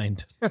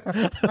blind.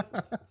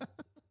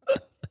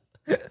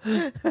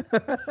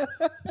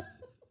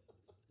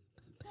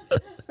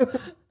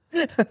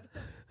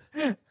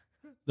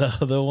 The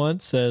other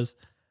one says,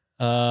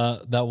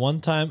 that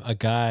one time a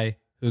guy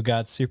who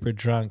got super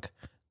drunk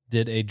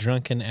did a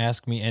drunken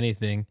ask me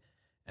anything,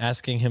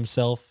 asking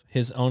himself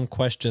his own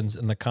questions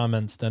in the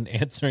comments, then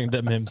answering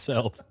them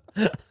himself.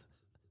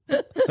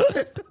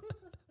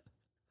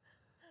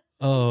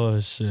 Oh,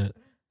 shit.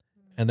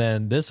 And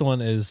then this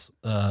one is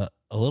a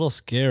little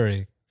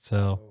scary.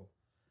 So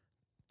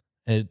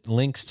it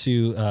links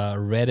to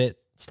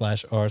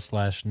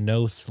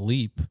Reddit/r/no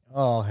sleep.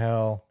 Oh,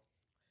 hell.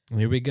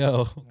 Here we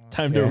go.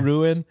 Time to Okay.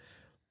 ruin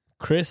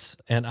Chris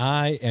and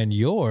I and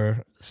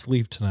your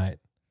sleep tonight.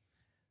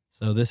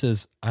 So this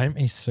is, I'm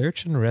a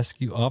search and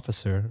rescue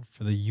officer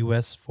for the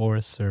U.S.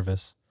 Forest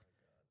Service.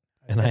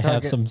 And I That's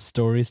have how some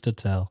stories to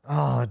tell.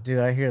 Oh, dude,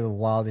 I hear the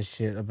wildest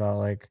shit about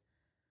like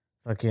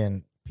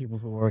fucking people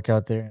who work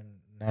out there in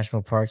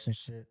national parks and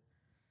shit.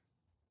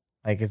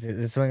 Like, is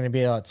this one going to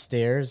be about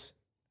stairs?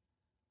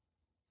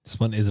 This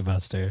one is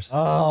about stairs.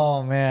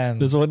 Oh, man.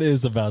 This one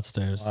is about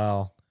stairs.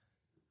 Wow.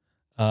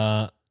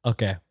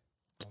 Okay.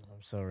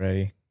 I'm so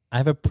ready. I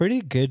have a pretty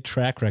good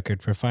track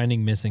record for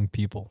finding missing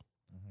people.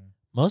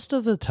 Most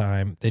of the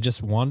time, they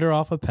just wander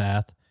off a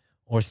path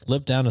or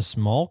slip down a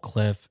small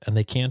cliff and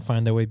they can't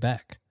find their way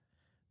back.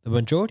 The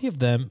majority of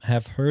them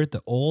have heard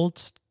the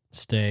old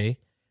stay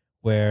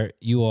where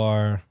you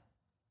are.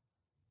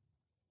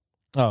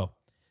 Oh,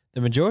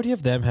 the majority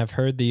of them have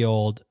heard the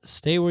old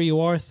stay where you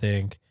are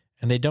thing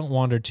and they don't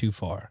wander too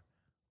far.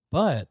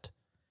 But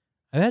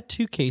I've had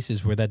 2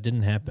 cases where that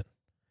didn't happen.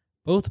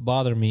 Both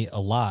bother me a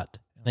lot,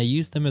 and I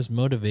use them as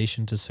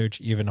motivation to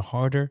search even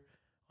harder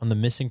on the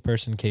missing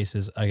person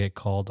cases I get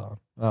called on.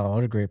 Oh,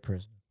 what a great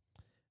person.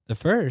 The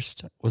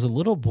first was a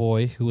little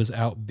boy who was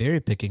out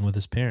berry picking with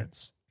his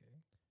parents.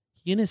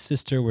 He and his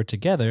sister were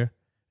together,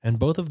 and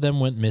both of them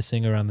went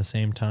missing around the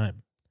same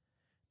time.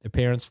 Their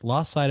parents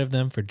lost sight of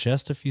them for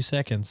just a few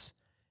seconds,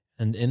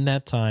 and in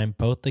that time,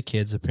 both the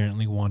kids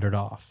apparently wandered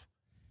off.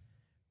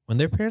 When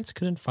their parents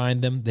couldn't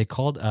find them, they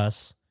called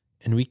us,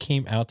 and we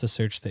came out to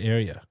search the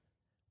area.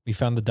 We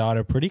found the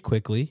daughter pretty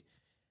quickly,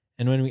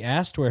 and when we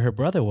asked where her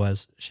brother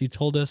was, she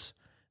told us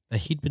that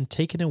he'd been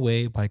taken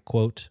away by,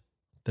 quote,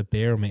 the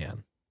bear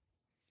man.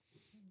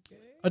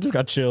 I just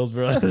got chills,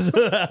 bro.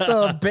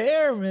 The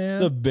bear,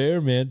 man. The bear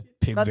man.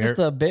 Pig Not bear. just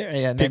a bear.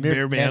 Yeah, Pig man,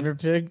 bear man. man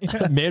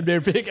pig. Man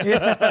bear pig.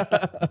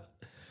 Yeah.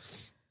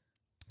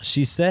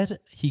 She said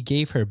he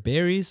gave her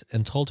berries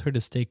and told her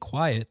to stay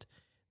quiet,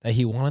 that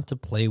he wanted to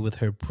play with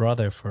her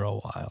brother for a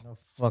while. No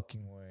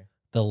fucking way.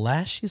 The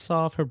last she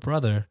saw of her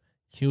brother,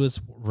 he was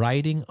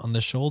riding on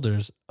the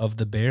shoulders of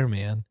the bear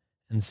man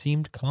and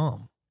seemed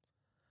calm.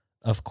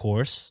 Of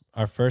course,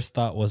 our first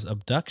thought was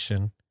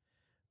abduction,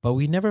 but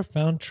we never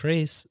found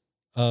trace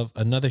of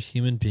another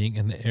human being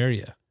in the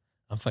area.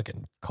 I'm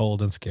fucking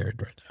cold and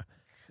scared right now.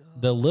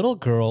 The little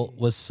girl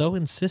was so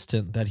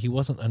insistent that he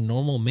wasn't a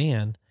normal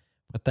man,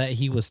 but that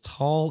he was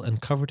tall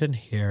and covered in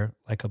hair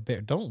like a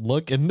bear. Don't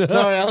look in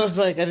Sorry, I was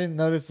like, I didn't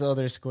notice the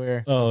other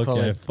square. Oh, okay.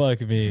 Colored.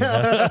 Fuck me.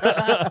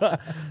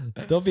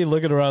 Don't be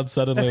looking around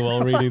suddenly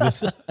while reading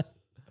this.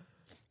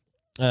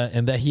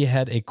 And that he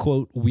had a,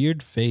 quote,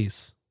 weird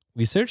face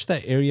We searched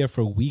that area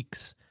for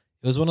weeks.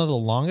 It was one of the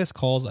longest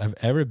calls I've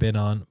ever been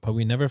on, but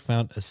we never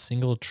found a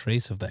single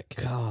trace of that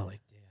kid.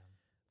 Golly, damn.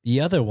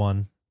 The other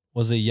one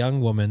was a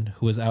young woman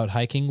who was out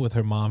hiking with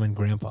her mom and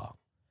grandpa.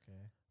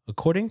 Okay.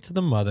 According to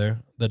the mother,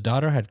 the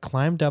daughter had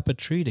climbed up a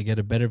tree to get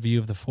a better view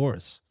of the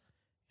forest,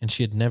 and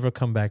she had never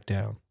come back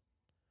down.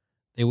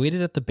 They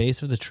waited at the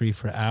base of the tree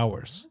for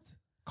hours,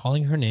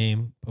 calling her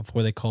name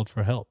before they called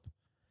for help.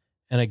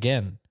 And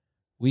again,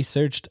 we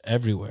searched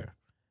everywhere.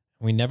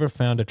 We never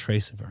found a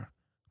trace of her.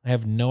 I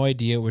have no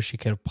idea where she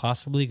could have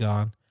possibly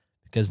gone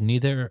because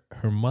neither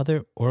her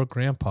mother or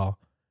grandpa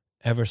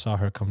ever saw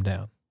her come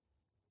down.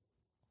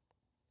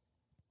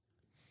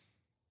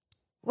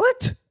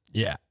 What?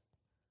 Yeah.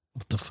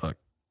 What the fuck?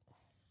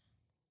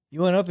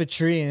 You went up a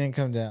tree and didn't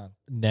come down.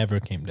 Never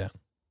came down.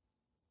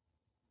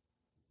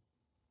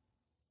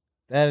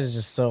 That is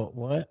just so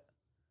what?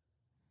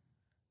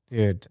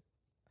 Dude,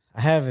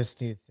 I have this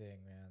new thing,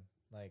 man.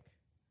 Like,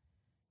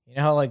 you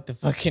know how like the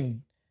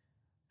fucking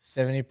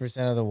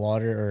 70% of the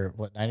water or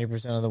what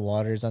 90% of the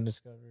water is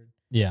undiscovered?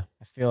 Yeah.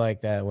 I feel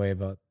like that way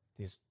about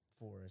these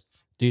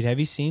forests. Dude, have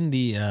you seen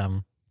the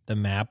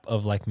map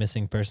of like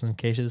missing person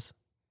cases?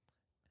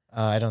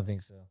 I don't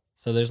think so.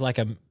 So there's like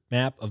a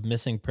map of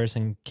missing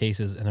person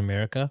cases in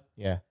America,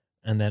 Yeah.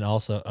 and then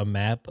also a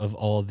map of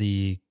all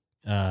the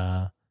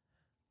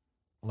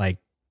like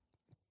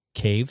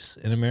caves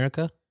in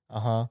America,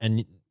 Uh-huh.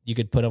 and you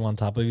could put them on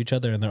top of each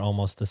other and they're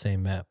almost the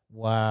same map.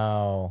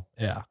 Wow.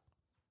 Yeah.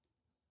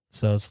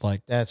 So it's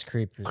like That's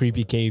creepy.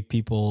 creepy cave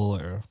people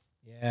or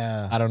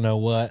Yeah. I don't know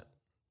what,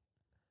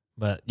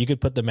 but you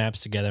could put the maps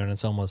together and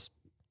it's almost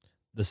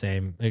the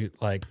same,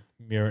 like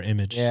mirror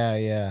image. Yeah,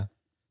 yeah.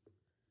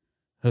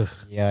 Ugh.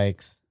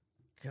 Yikes.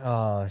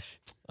 Gosh.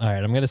 All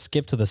right, I'm going to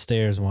skip to the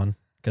stairs one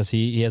because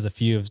he has a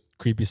few of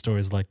creepy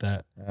stories like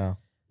that.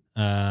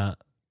 Oh.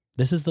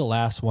 This is the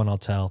last one I'll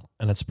tell,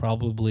 and it's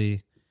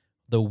probably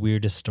the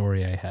weirdest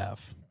story I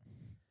have.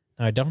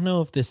 Now, I don't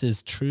know if this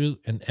is true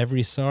in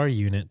every SAR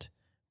unit,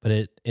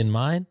 but in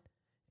mine,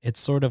 it's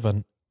sort of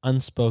an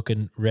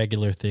unspoken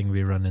regular thing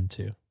we run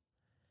into.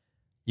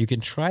 You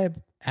can try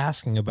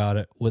asking about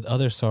it with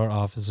other SAR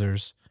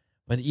officers,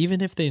 but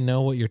even if they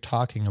know what you're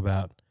talking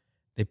about,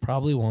 they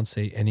probably won't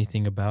say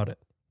anything about it.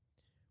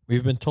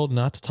 We've been told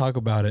not to talk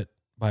about it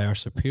by our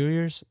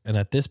superiors, and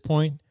at this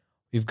point,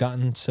 we've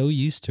gotten so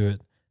used to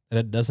it that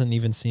it doesn't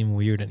even seem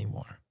weird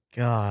anymore.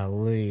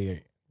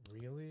 Golly.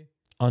 Really?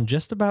 On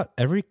just about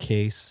every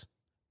case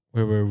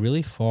where we're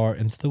really far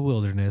into the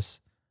wilderness,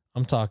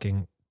 I'm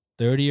talking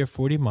 30 or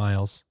 40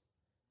 miles,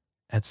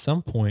 at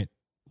some point,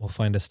 we'll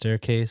find a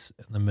staircase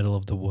in the middle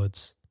of the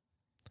woods.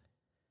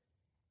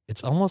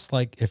 It's almost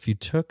like if you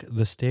took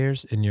the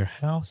stairs in your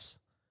house,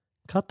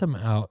 cut them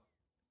out,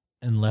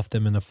 and left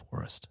them in a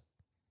forest.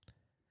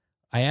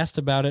 I asked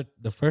about it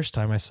the first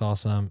time I saw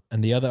some,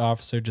 and the other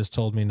officer just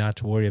told me not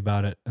to worry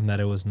about it and that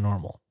it was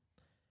normal.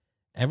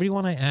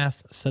 Everyone I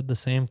asked said the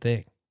same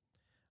thing.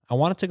 I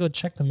wanted to go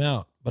check them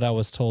out, but I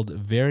was told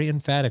very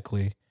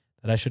emphatically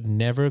that I should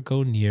never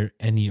go near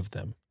any of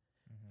them.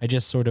 I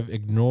just sort of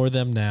ignore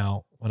them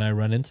now when I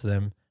run into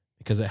them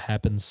because it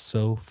happens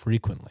so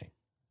frequently.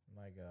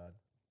 My God.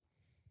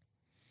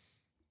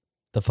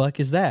 The fuck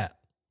is that?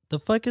 The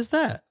fuck is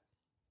that?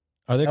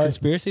 Are there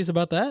conspiracies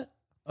about that?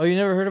 Oh, you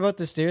never heard about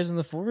the stairs in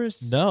the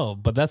forest? No,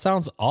 but that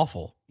sounds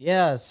awful.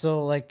 Yeah,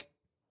 so like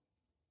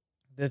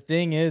the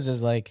thing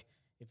is like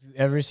if you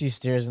ever see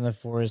stairs in the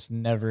forest,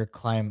 never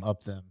climb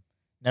up them.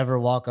 Never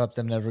walk up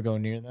them, never go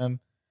near them.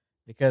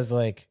 Because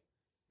like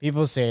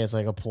people say it's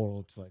like a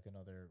portal to like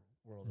another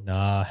world.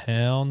 Nah,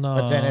 hell no.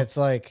 But then it's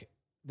like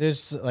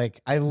there's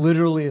like I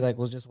literally like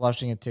was just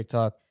watching a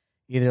TikTok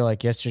either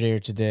like yesterday or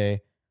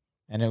today,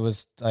 and it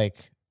was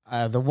like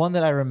the one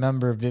that I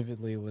remember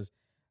vividly was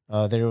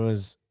there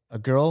was a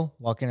girl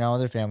walking around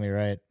with her family,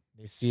 right?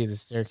 They see the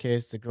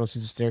staircase. The girl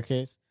sees the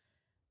staircase.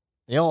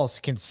 They all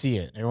can see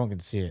it. Everyone can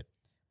see it.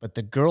 But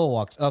the girl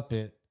walks up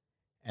it,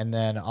 and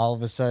then all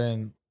of a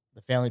sudden,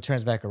 the family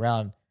turns back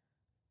around.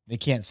 They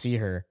can't see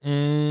her.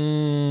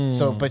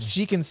 So, but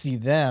she can see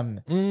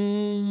them,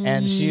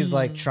 and she's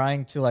like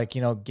trying to like,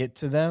 you know, get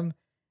to them.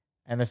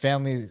 And the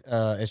family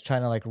is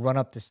trying to like run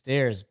up the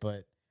stairs.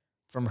 But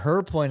from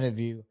her point of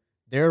view,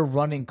 they're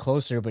running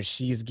closer, but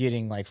she's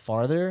getting like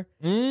farther.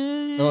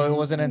 So it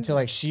wasn't until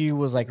like she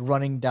was like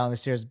running down the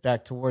stairs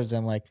back towards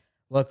them. Like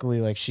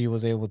luckily, like she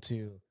was able to,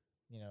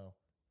 you know,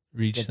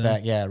 reach get them.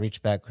 back. Yeah,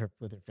 reach back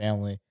with her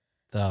family.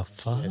 The and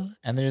fuck? shit.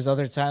 And there's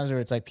other times where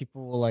it's like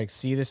people will like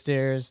see the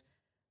stairs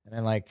and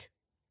then like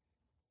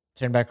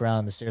turn back around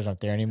and the stairs aren't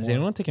there anymore. Is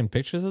anyone taking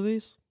pictures of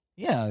these?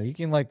 Yeah, you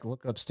can like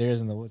look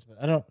upstairs in the woods, but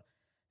I mean,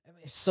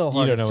 it's so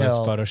hard don't to know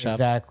tell. it's Photoshop.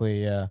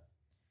 Exactly, yeah.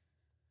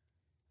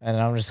 And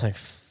I'm just like,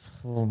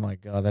 oh my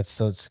God, that's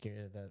so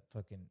scary that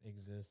fucking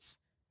exists.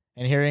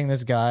 And hearing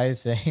this guy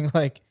saying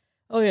like,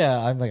 oh yeah,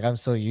 I'm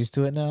so used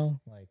to it now.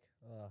 Like,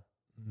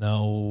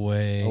 No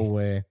way. no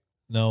way.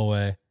 No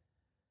way.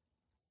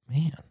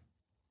 Man.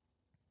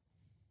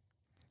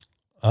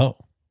 Oh.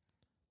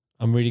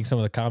 I'm reading some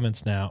of the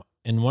comments now.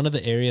 In one of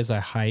the areas I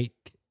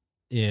hike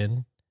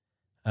in,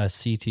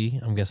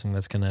 CT. I'm guessing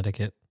that's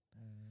Connecticut.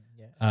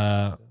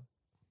 Yeah.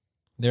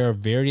 There are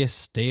various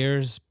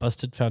stairs,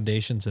 busted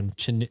foundations, and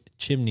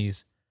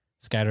chimneys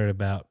scattered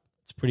about.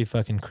 It's pretty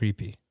fucking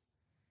creepy.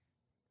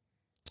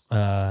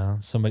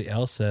 Somebody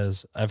else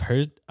says,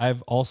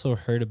 I've also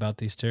heard about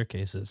these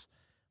staircases.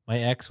 My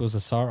ex was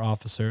a SAR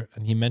officer,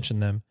 and he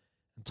mentioned them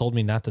and told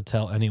me not to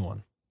tell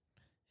anyone.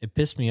 It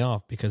pissed me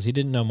off because he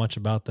didn't know much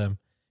about them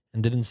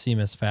and didn't seem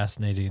as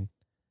fascinating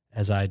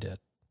as I did.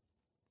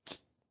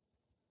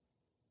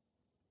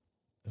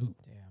 Ooh.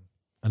 Damn.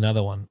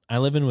 Another one. I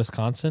live in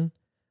Wisconsin.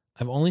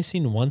 I've only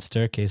seen one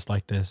staircase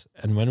like this,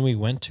 and when we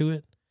went to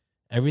it,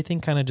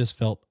 everything kind of just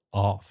felt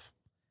off.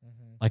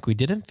 Mm-hmm. Like we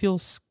didn't feel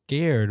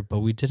scared, but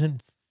we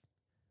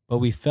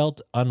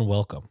felt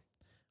unwelcome.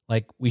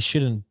 Like we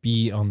shouldn't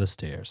be on the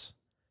stairs.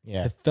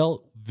 Yeah. It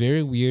felt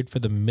very weird for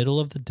the middle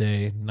of the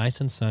day,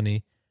 nice and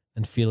sunny,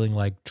 and feeling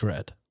like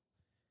dread.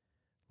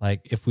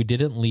 Like if we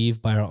didn't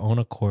leave by our own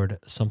accord,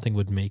 something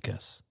would make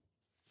us.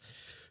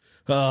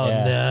 Oh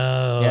Yeah.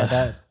 no.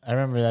 Yeah, I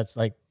remember that's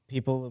like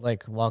people would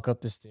like walk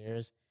up the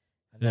stairs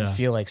and then Yeah.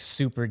 feel like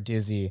super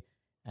dizzy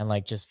and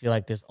like just feel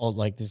like this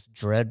this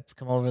dread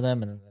come over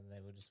them and then they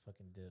would just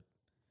fucking dip.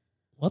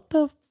 What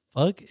the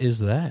fuck is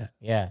that?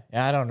 Yeah.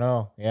 Yeah, I don't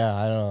know. Yeah,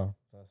 I don't know.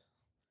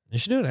 You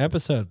should do an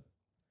episode.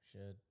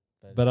 Should.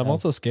 But I'm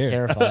also that's scared.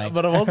 Terrifying.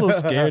 But I'm also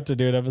scared to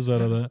do an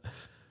episode of that.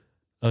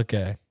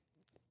 Okay.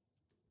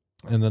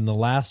 And then the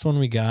last one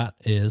we got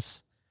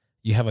is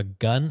you have a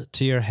gun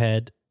to your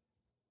head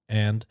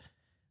and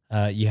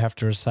you have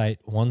to recite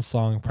one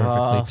song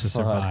perfectly to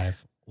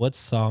survive. What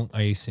song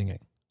are you singing?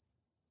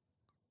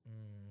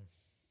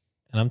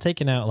 And I'm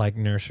taking out like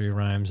nursery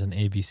rhymes and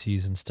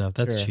ABCs and stuff.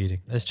 That's Sure.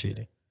 cheating. That's Yeah,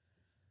 cheating.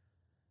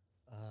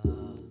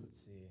 Let's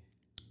see.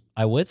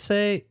 I would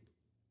say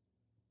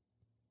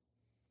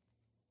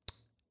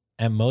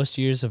at most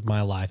years of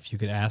my life, you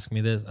could ask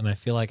me this, and I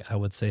feel like I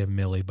would say A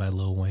Milli by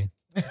Lil Wayne.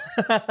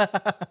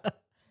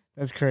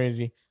 That's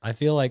crazy. I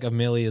feel like A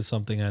Milli is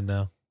something I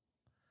know.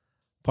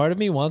 Part of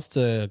me wants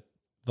to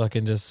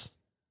fucking just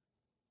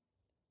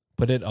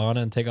put it on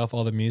and take off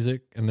all the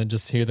music and then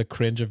just hear the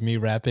cringe of me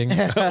rapping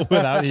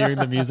without hearing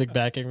the music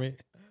backing me.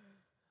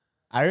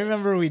 I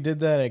remember we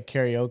did that at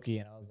karaoke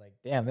and I was like,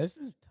 damn, this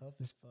is tough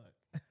as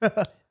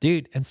fuck.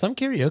 Dude, and some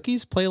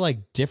karaoke's play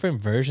like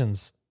different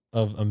versions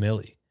of A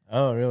Milli.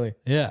 Oh, really?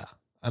 Yeah.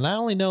 And I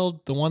only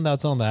know the one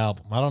that's on the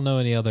album. I don't know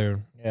any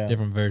other Yeah.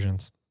 different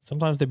versions.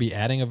 Sometimes they'd be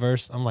adding a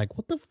verse. I'm like,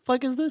 what the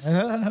fuck is this?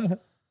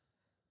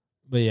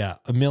 But yeah,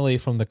 A Milli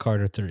from the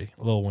Carter 3,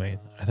 Lil Wayne.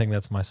 I think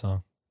that's my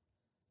song.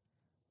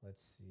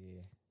 Let's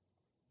see.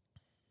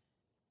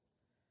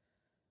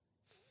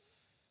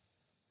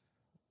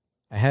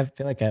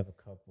 Feel like I have a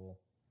couple.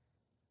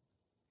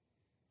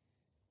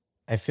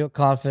 I feel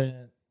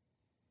confident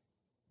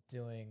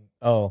doing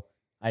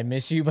I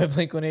Miss You by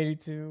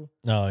Blink-182.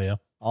 Oh yeah.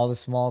 All the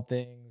Small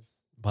Things.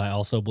 By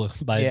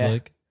Yeah.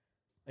 Blake.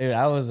 Dude,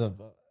 I was a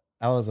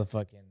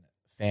fucking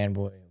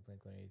fanboy of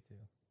Blink-182.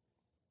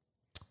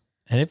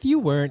 And if you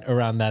weren't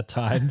around that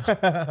time,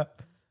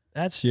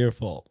 that's your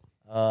fault.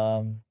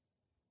 And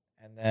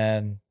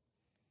then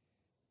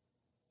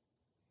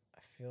I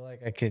feel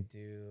like I could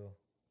do.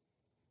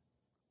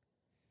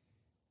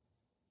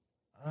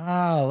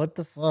 What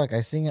the fuck? I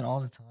sing it all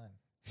the time.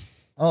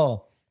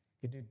 Oh,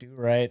 I could do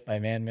Right by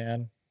Man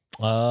Man.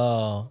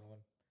 Oh,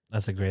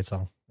 that's a great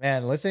song.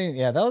 Man, listening,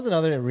 yeah, that was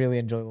another really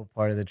enjoyable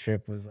part of the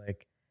trip was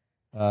like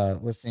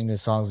listening to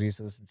songs we used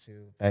to listen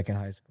to back in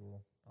high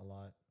school a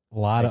lot. A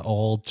lot of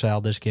old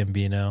Childish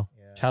Gambino.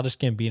 Yeah. Childish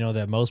Gambino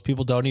that most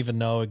people don't even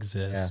know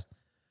exists.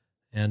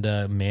 And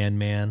Man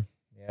Man.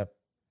 Yep.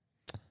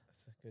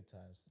 That's good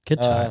times.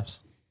 Good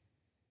times.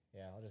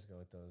 Yeah, I'll just go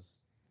with those.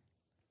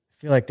 I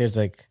feel like there's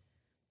like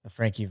a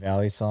Frankie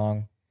Valli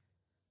song.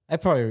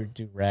 I'd probably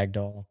do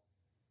Ragdoll.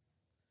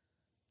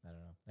 I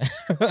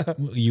don't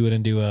know. You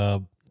wouldn't do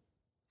what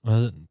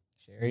was it?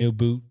 Sherry? New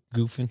Boot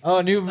Goofing?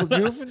 Oh, New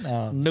Goofing?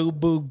 No. New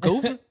Boot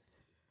Goofing?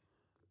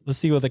 Let's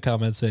see what the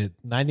comments say.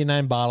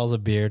 99 bottles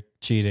of beer,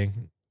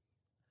 cheating.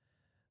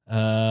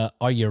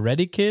 Are you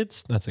ready,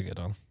 kids? That's a good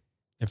one.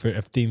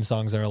 If theme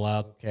songs are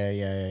allowed.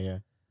 Okay,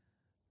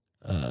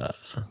 yeah.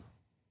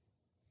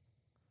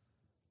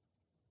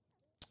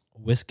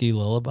 Whiskey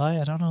Lullaby?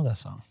 I don't know that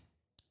song.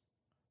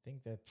 I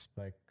think that's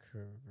by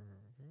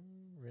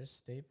Chris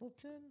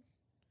Stapleton.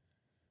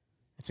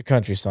 It's a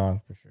country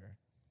song for sure.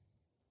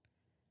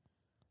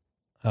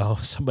 Oh,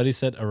 somebody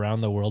said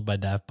Around the World by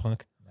Daft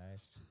Punk.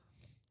 Nice.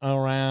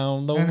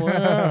 Around the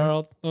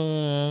world.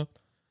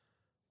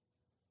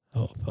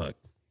 Oh, fuck.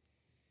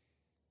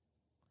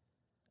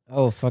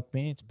 Oh, fuck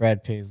me. It's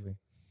Brad Paisley.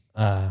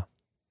 I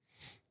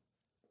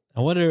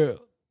wonder,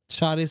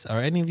 Shotties,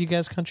 are any of you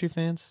guys country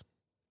fans?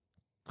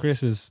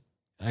 Chris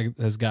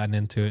has gotten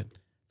into it. I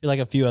feel like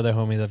a few other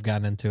homies have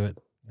gotten into it.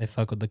 They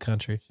fuck with the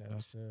country. Shout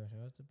out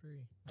to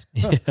Bree.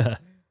 Yeah.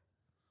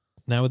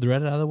 Now with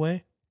Reddit out of the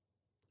way,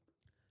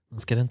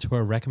 let's get into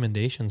our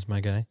recommendations,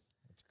 my guy.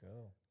 Let's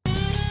go.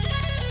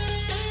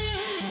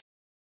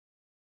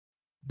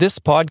 This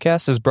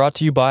podcast is brought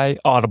to you by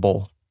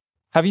Audible.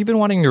 Have you been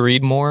wanting to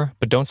read more,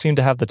 but don't seem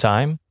to have the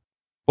time?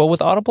 Well, with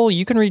Audible,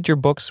 you can read your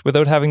books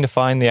without having to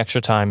find the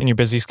extra time in your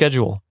busy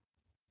schedule.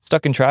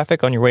 Stuck in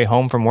traffic on your way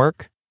home from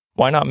work?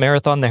 Why not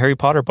marathon the Harry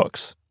Potter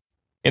books?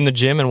 In the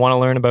gym and want to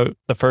learn about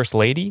the First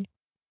Lady?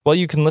 Well,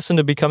 you can listen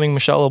to Becoming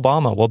Michelle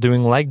Obama while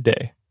doing leg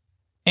day.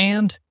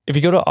 And if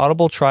you go to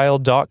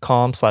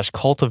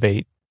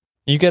audibletrial.com/cultivate,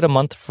 you get a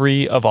month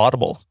free of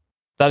Audible.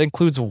 That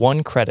includes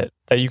 1 credit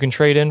that you can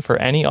trade in for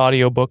any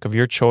audiobook of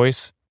your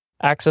choice,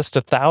 access to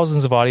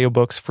thousands of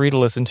audiobooks free to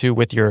listen to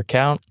with your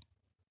account,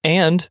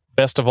 and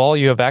best of all,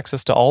 you have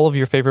access to all of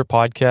your favorite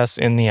podcasts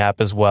in the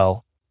app as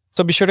well.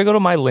 So be sure to go to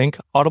my link,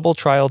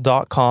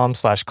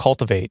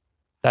 audibletrial.com/cultivate.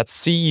 That's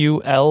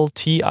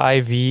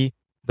CULTIV,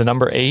 the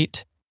number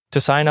 8,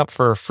 to sign up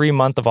for a free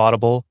month of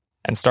Audible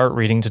and start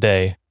reading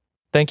today.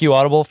 Thank you,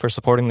 Audible, for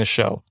supporting this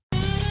show.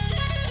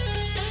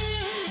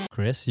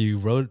 Chris, you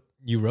wrote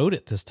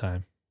it this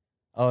time.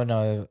 Oh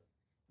no,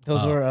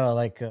 those were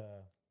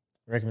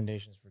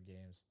recommendations for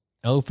games.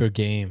 Oh, for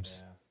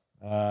games.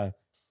 Yeah.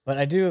 But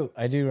I do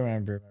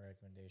remember my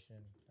recommendation.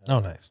 Oh,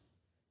 nice.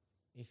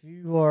 If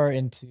you are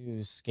into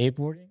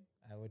skateboarding,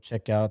 I would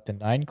check out the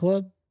 9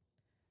 Club.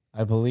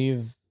 I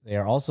believe they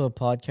are also a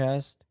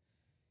podcast,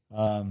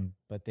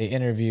 but they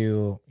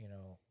interview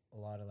a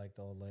lot of like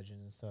the old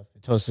legends and stuff.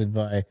 It's hosted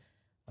by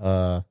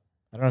I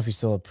don't know if he's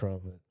still a pro,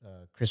 but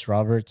Chris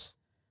Roberts.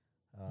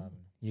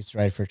 He used to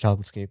ride for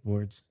Chocolate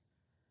Skateboards.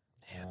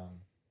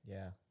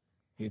 Yeah,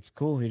 it's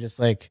cool. He just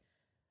like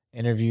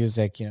interviews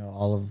like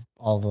all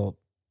the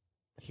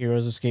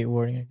heroes of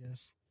skateboarding, I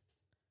guess.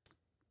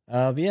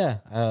 But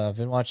yeah, I've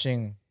been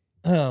watching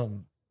a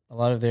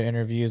lot of their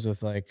interviews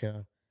with like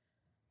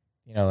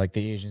like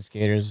the Asian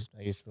skaters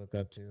I used to look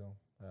up to,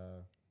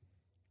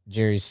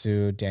 Jerry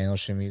Sue, Daniel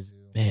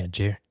Shimizu. Man,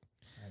 Jerry.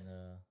 And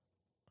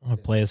I'm gonna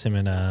play as him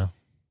in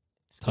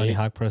Tony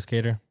Hawk Pro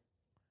Skater.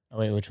 Oh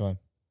wait, which one?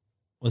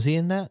 Was he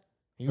in that?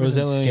 He Or was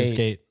that in only in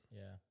Skate?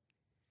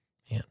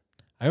 Yeah,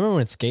 I remember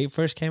when Skate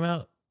first came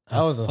out.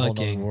 That was a whole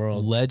nother fucking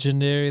world.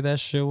 legendary that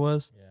shit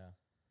was. Yeah,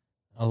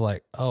 I was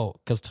like, oh,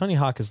 because Tony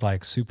Hawk is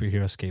like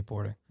superhero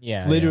skateboarding.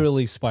 yeah,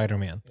 Literally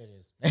Spider-Man. It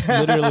is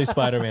Literally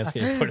Spider-Man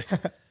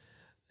skateboarding.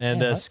 And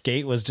Yeah.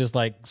 Skate was just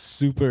like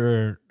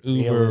super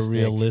uber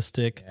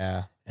realistic.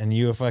 Yeah, And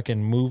you were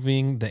fucking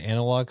moving the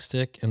analog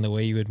stick and the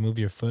way you would move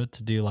your foot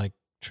to do like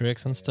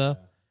tricks and stuff.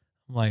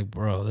 I'm like,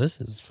 bro,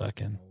 this is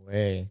fucking, No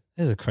way.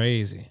 this is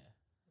crazy.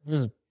 It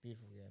was a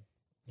beautiful game.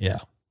 Yeah.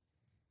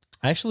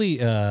 I actually,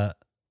 a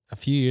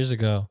few years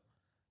ago,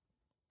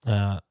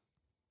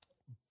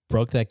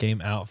 broke that game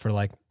out for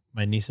like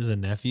my nieces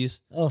and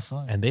nephews, Oh,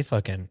 fun. and they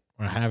fucking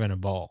were having a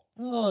ball.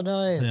 Oh,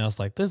 nice. And I was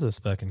like, this is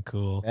fucking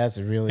cool. That's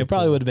really. It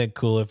probably cool. would have been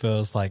cool if it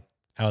was like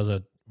I was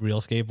a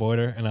real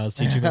skateboarder and I was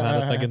teaching them how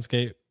to fucking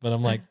skate. But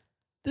I'm like,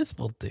 this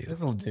will do.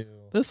 This will do.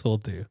 This will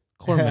do.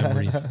 Core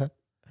memories.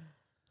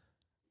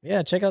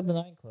 Yeah, check out the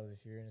 9 Club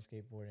if you're into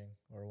skateboarding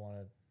or want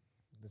to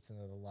listen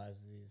to the lives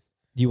of these.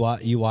 You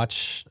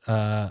watch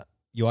on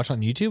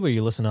YouTube or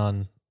you listen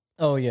on?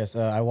 Oh yes,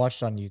 I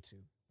watched on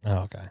YouTube. Oh,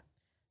 okay.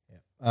 Yeah.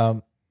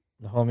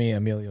 The homie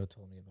Emilio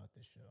told me about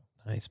this show.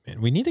 Nice,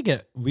 man.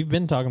 We've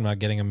been talking about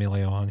getting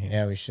Emilio on here.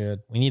 Yeah, we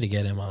should. We need to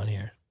get him on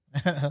here.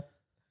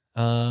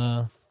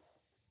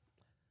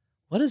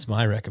 What is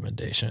my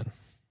recommendation?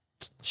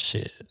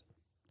 Shit.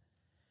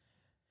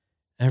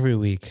 Every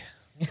week.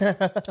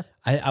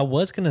 I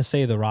was going to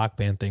say the Rock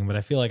Band thing, but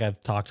I feel like I've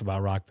talked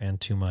about Rock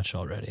Band too much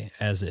already,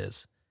 as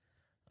is.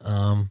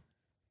 What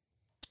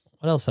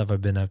else have I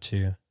been up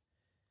to?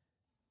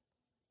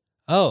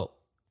 Oh,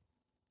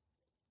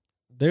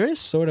 there is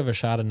sort of a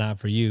shot of Not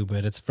For You,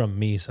 but it's from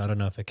me, so I don't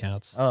know if it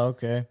counts. Oh,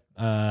 okay.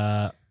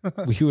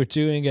 We were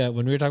doing,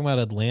 when we were talking about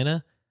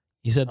Atlanta,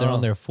 you said they're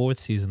on their 4th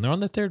season. They're on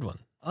the 3rd one.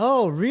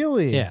 Oh,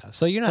 really? Yeah.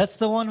 So you're not. That's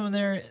the one when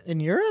they're in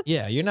Europe?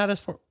 Yeah, you're not as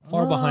far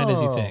behind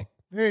as you Oh, think.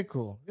 Very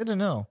cool. Good to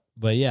know.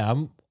 But yeah,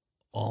 I'm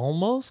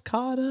almost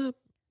caught up.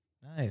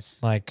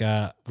 Nice. Like,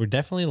 we're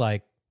definitely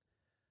like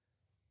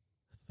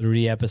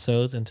 3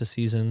 episodes into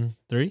season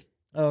 3.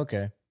 Oh,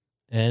 okay.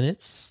 And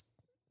it's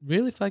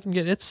really fucking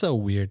good. It's so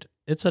weird.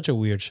 It's such a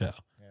weird show.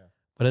 Yeah.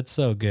 But it's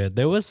so good.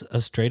 There was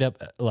a straight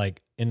up,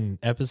 like, in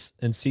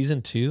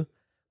season 2,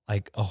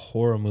 like a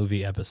horror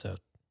movie episode.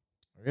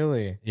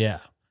 Really? Yeah.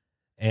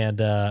 And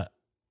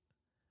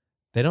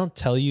they don't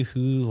tell you who,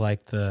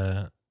 like,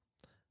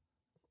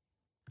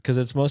 because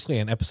it's mostly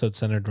an episode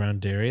centered around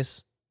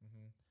Darius.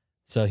 Mm-hmm.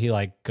 So he,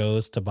 like,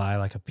 goes to buy,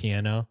 like, a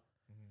piano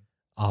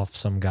off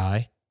some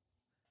guy.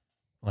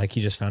 Like,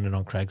 he just found it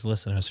on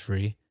Craigslist and it was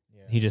free.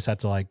 Yeah. He just had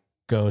to, like,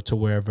 go to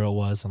wherever it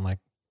was and, like,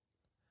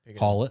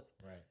 haul it.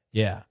 Right.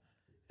 Yeah.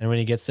 And when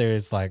he gets there,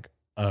 it's, like,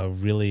 a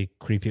really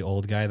creepy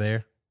old guy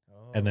there.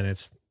 Oh. And then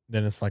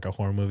it's like a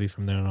horror movie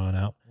from there on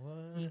out.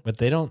 What? But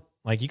they don't,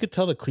 like, you could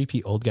tell the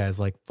creepy old guy's,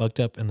 like, fucked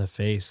up in the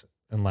face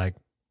and, like,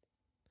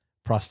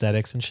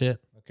 prosthetics and shit.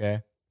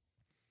 Okay.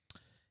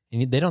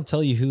 And they don't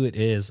tell you who it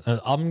is.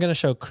 I'm going to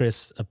show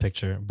Chris a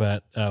picture,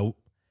 but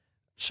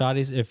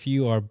Shotties, if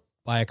you are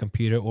by a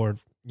computer or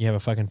you have a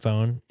fucking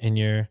phone in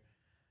your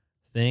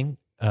thing,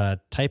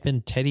 type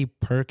in Teddy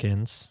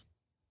Perkins,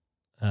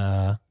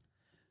 and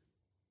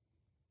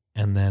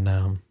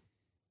then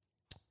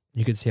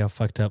you can see how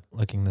fucked up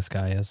looking this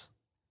guy is.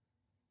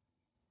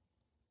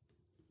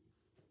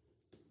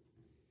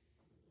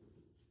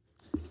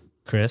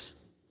 Chris?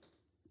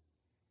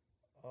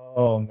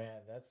 Oh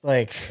man, that's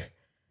like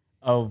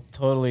a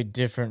totally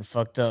different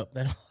fucked up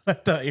than what I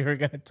thought you were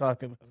gonna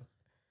talk about.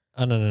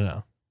 Oh,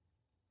 no.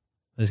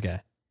 This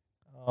guy.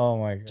 Oh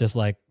my god. Just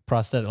like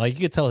prosthetic. Like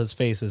you could tell his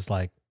face is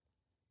like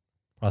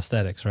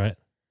prosthetics, right?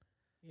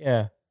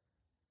 Yeah.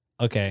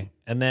 Okay.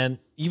 And then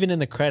even in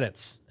the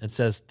credits, it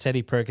says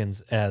Teddy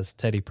Perkins as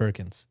Teddy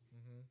Perkins.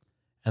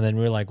 And then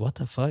we were like, what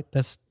the fuck?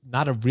 That's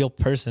not a real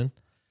person.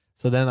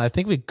 So then I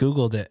think we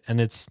Googled it and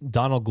it's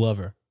Donald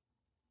Glover.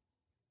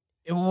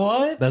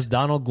 What? That's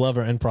Donald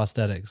Glover in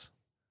prosthetics.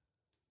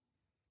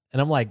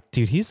 And I'm like,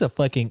 dude, he's a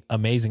fucking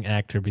amazing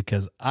actor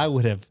because I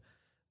would have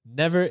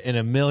never in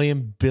a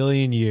million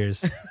billion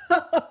years,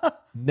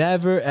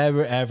 never,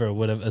 ever, ever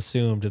would have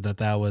assumed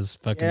that was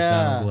fucking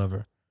Donald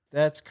Glover.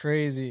 That's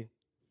crazy.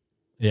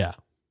 Yeah.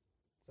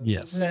 So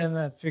Yes. in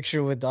that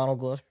picture with Donald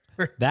Glover.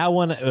 That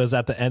one was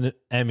at the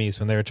Emmys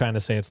when they were trying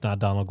to say it's not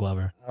Donald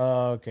Glover.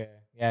 Oh, okay.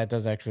 Yeah, it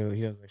does actually.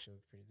 He does actually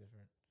look pretty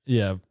different.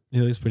 Yeah, he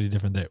looks pretty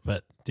different there.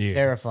 But dude,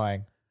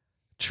 Terrifying.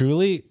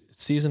 truly,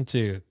 season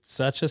 2,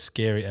 such a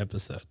scary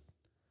episode.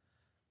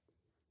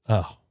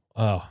 Oh,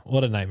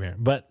 what a nightmare.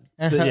 But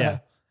yeah,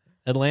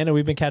 Atlanta,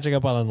 we've been catching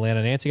up on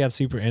Atlanta. Nancy got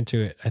super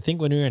into it. I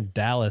think when we were in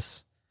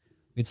Dallas,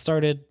 we'd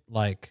started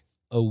like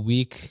a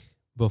week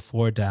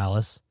before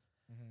Dallas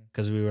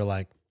because we were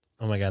like,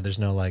 oh my God, there's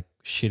no like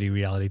shitty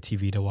reality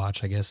TV to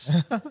watch, I guess.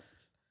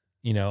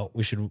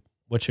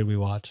 What should we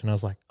watch? And I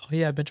was like, oh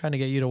yeah, I've been trying to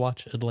get you to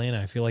watch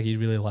Atlanta. I feel like you'd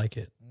really like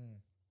it.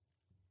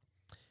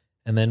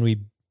 And then we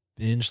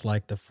binged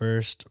like the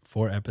first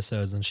 4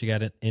 episodes and she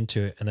got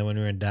into it. And then when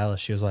we were in Dallas,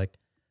 she was like,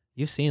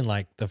 you've seen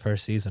like the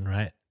first season,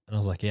 right? And I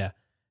was like, yeah.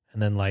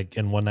 And then like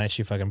in one night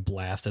she fucking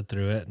blasted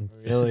through it. And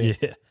Really?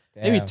 yeah.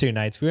 Damn. Maybe 2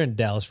 nights. We were in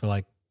Dallas for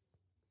like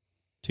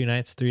 2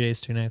 nights, 3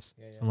 days, 2 nights,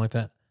 something like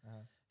that.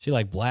 She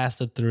like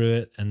blasted through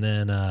it. And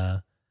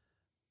then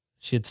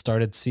she had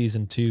started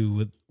season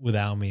 2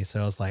 without me.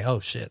 So I was like, oh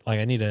shit. Like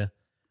I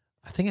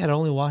think I'd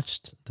only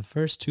watched the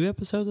first 2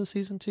 episodes of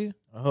season 2.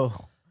 Oh.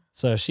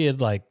 So she had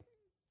like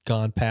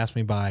gone past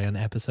me by an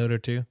episode or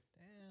 2. Damn.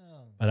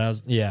 But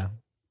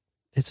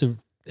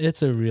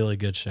it's a really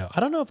good show. I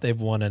don't know if they've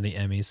won any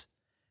Emmys.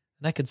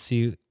 And I could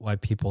see why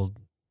people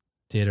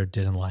did or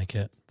didn't like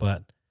it,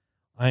 but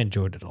I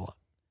enjoyed it a lot.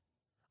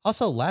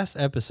 Also, last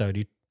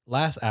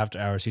After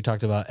Hours, you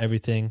talked about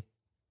everything.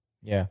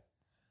 Yeah.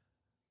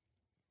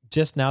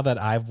 Just now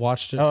that I've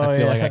watched it, Oh, I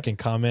feel yeah. like I can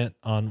comment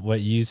on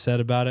what you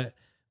said about it.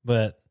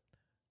 But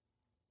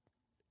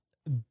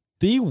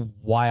the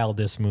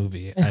wildest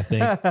movie I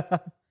think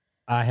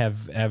I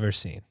have ever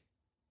seen.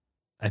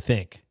 I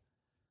think.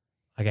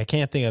 Like I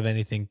can't think of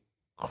anything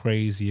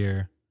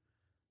crazier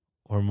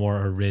or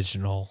more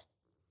original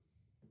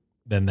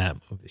than that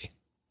movie.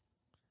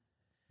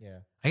 Yeah.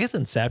 I guess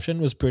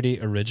Inception was pretty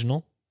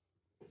original,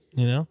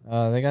 you know?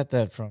 They got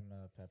that from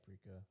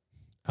Paprika.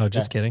 Oh,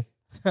 just kidding.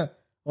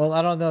 Well,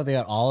 I don't know if they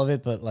got all of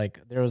it, but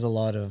like there was a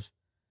lot of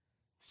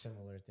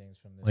similar things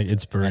from this. Like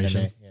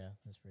inspiration? Anime. Yeah,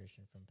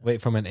 inspiration from.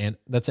 Wait, from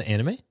that's an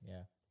anime?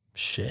 Yeah.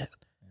 Shit.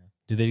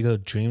 Did they go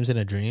Dreams in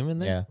a Dream in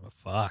there? Yeah. Oh,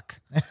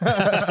 fuck.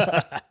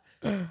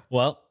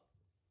 Well,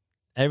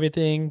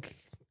 everything,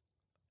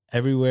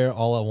 everywhere,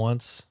 all at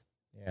once.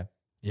 Yeah.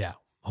 Yeah.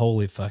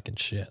 Holy fucking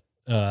shit.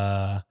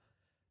 I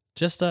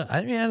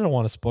don't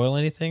want to spoil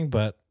anything,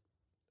 but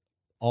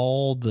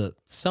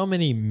so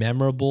many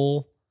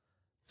memorable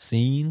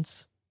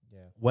scenes,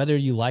 whether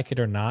you like it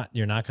or not,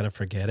 you're not going to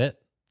forget it.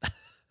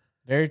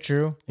 Very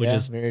true. Which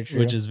is very true.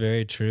 Which is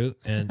very true.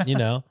 And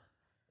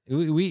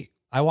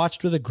I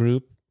watched with a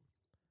group.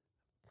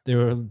 There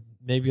were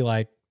maybe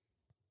like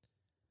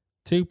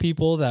 2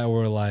 people that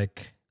were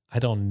like, I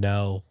don't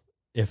know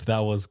if that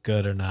was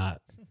good or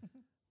not.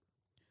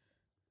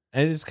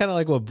 And it's kind of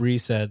like what Bree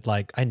said,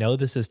 like, I know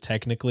this is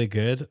technically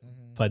good,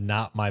 but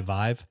not my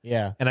vibe.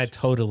 Yeah. And I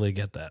totally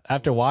get that.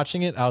 After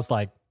watching it, I was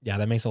like, yeah,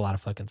 that makes a lot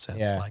of fucking sense.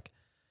 Yeah. Like,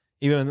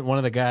 even one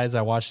of the guys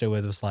I watched it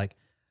with was like,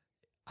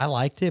 I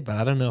liked it, but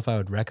I don't know if I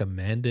would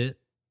recommend it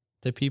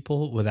to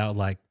people without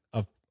like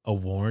a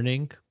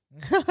warning.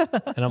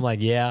 And I'm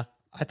like, yeah,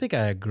 I think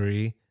I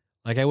agree.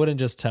 Like, I wouldn't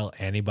just tell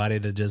anybody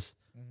to just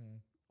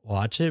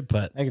watch it,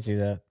 but I can see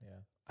that. Yeah.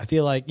 I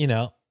feel like,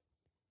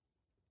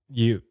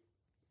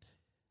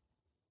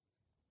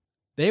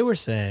 they were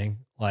saying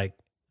like,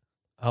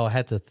 oh, I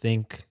had to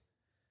think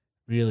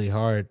really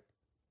hard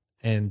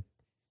and,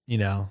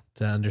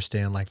 to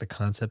understand like the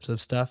concepts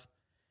of stuff.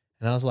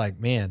 And I was like,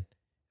 man,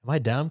 am I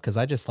dumb? Because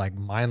I just like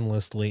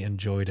mindlessly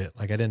enjoyed it.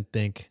 Like I didn't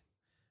think,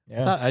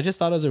 I just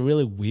thought it was a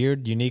really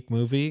weird, unique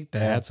movie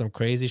that had some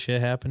crazy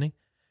shit happening.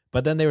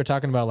 But then they were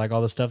talking about like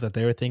all the stuff that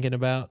they were thinking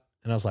about.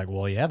 And I was like,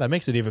 well, yeah, that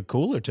makes it even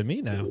cooler to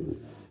me now.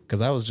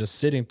 Because I was just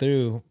sitting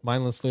through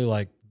mindlessly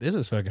like, this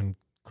is fucking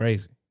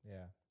crazy.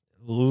 Yeah.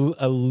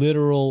 A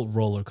literal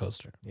roller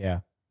coaster.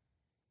 Yeah.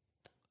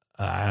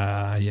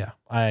 Yeah,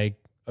 I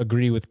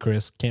agree with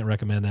Chris. Can't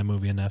recommend that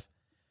movie enough.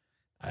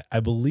 I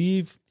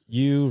believe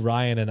you,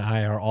 Ryan, and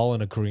I are all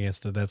in agreement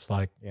that that's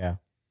like, Yeah.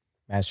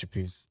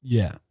 Masterpiece.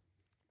 yeah.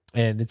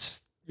 And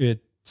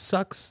it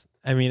sucks.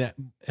 I mean, it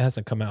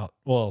hasn't come out.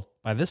 Well,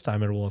 by this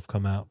time it will have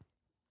come out.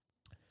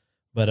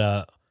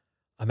 But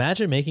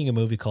imagine making a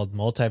movie called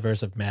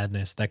Multiverse of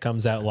Madness that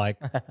comes out like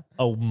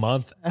a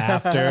month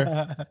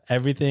after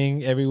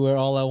Everything Everywhere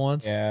All at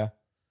Once. Yeah.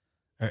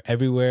 Or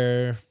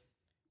Everywhere.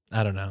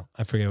 I don't know.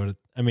 I forget what it,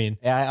 I mean,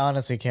 Yeah, I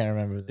honestly can't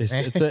remember this.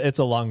 it's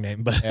a long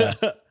name, but Yeah.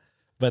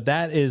 but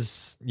that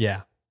is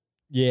yeah.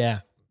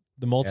 The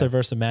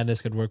Multiverse of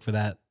Madness could work for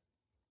that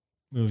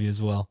movie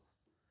as well.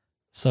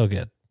 So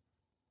good.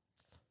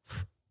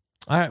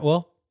 All right,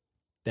 well,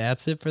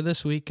 that's it for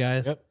this week,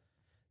 guys. Yep.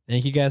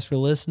 Thank you guys for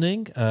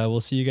listening. We'll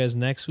see you guys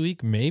next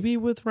week, maybe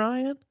with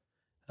Ryan.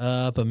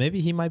 But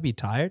maybe he might be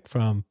tired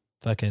from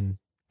fucking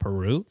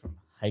Peru.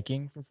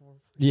 Hiking for 4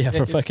 Yeah, for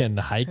days fucking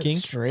hiking.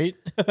 straight.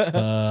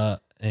 Yeah.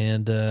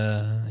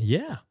 Hell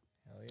yeah.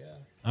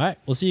 All right,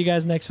 we'll see you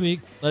guys next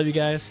week. Love you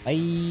guys.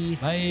 Bye.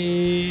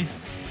 Bye.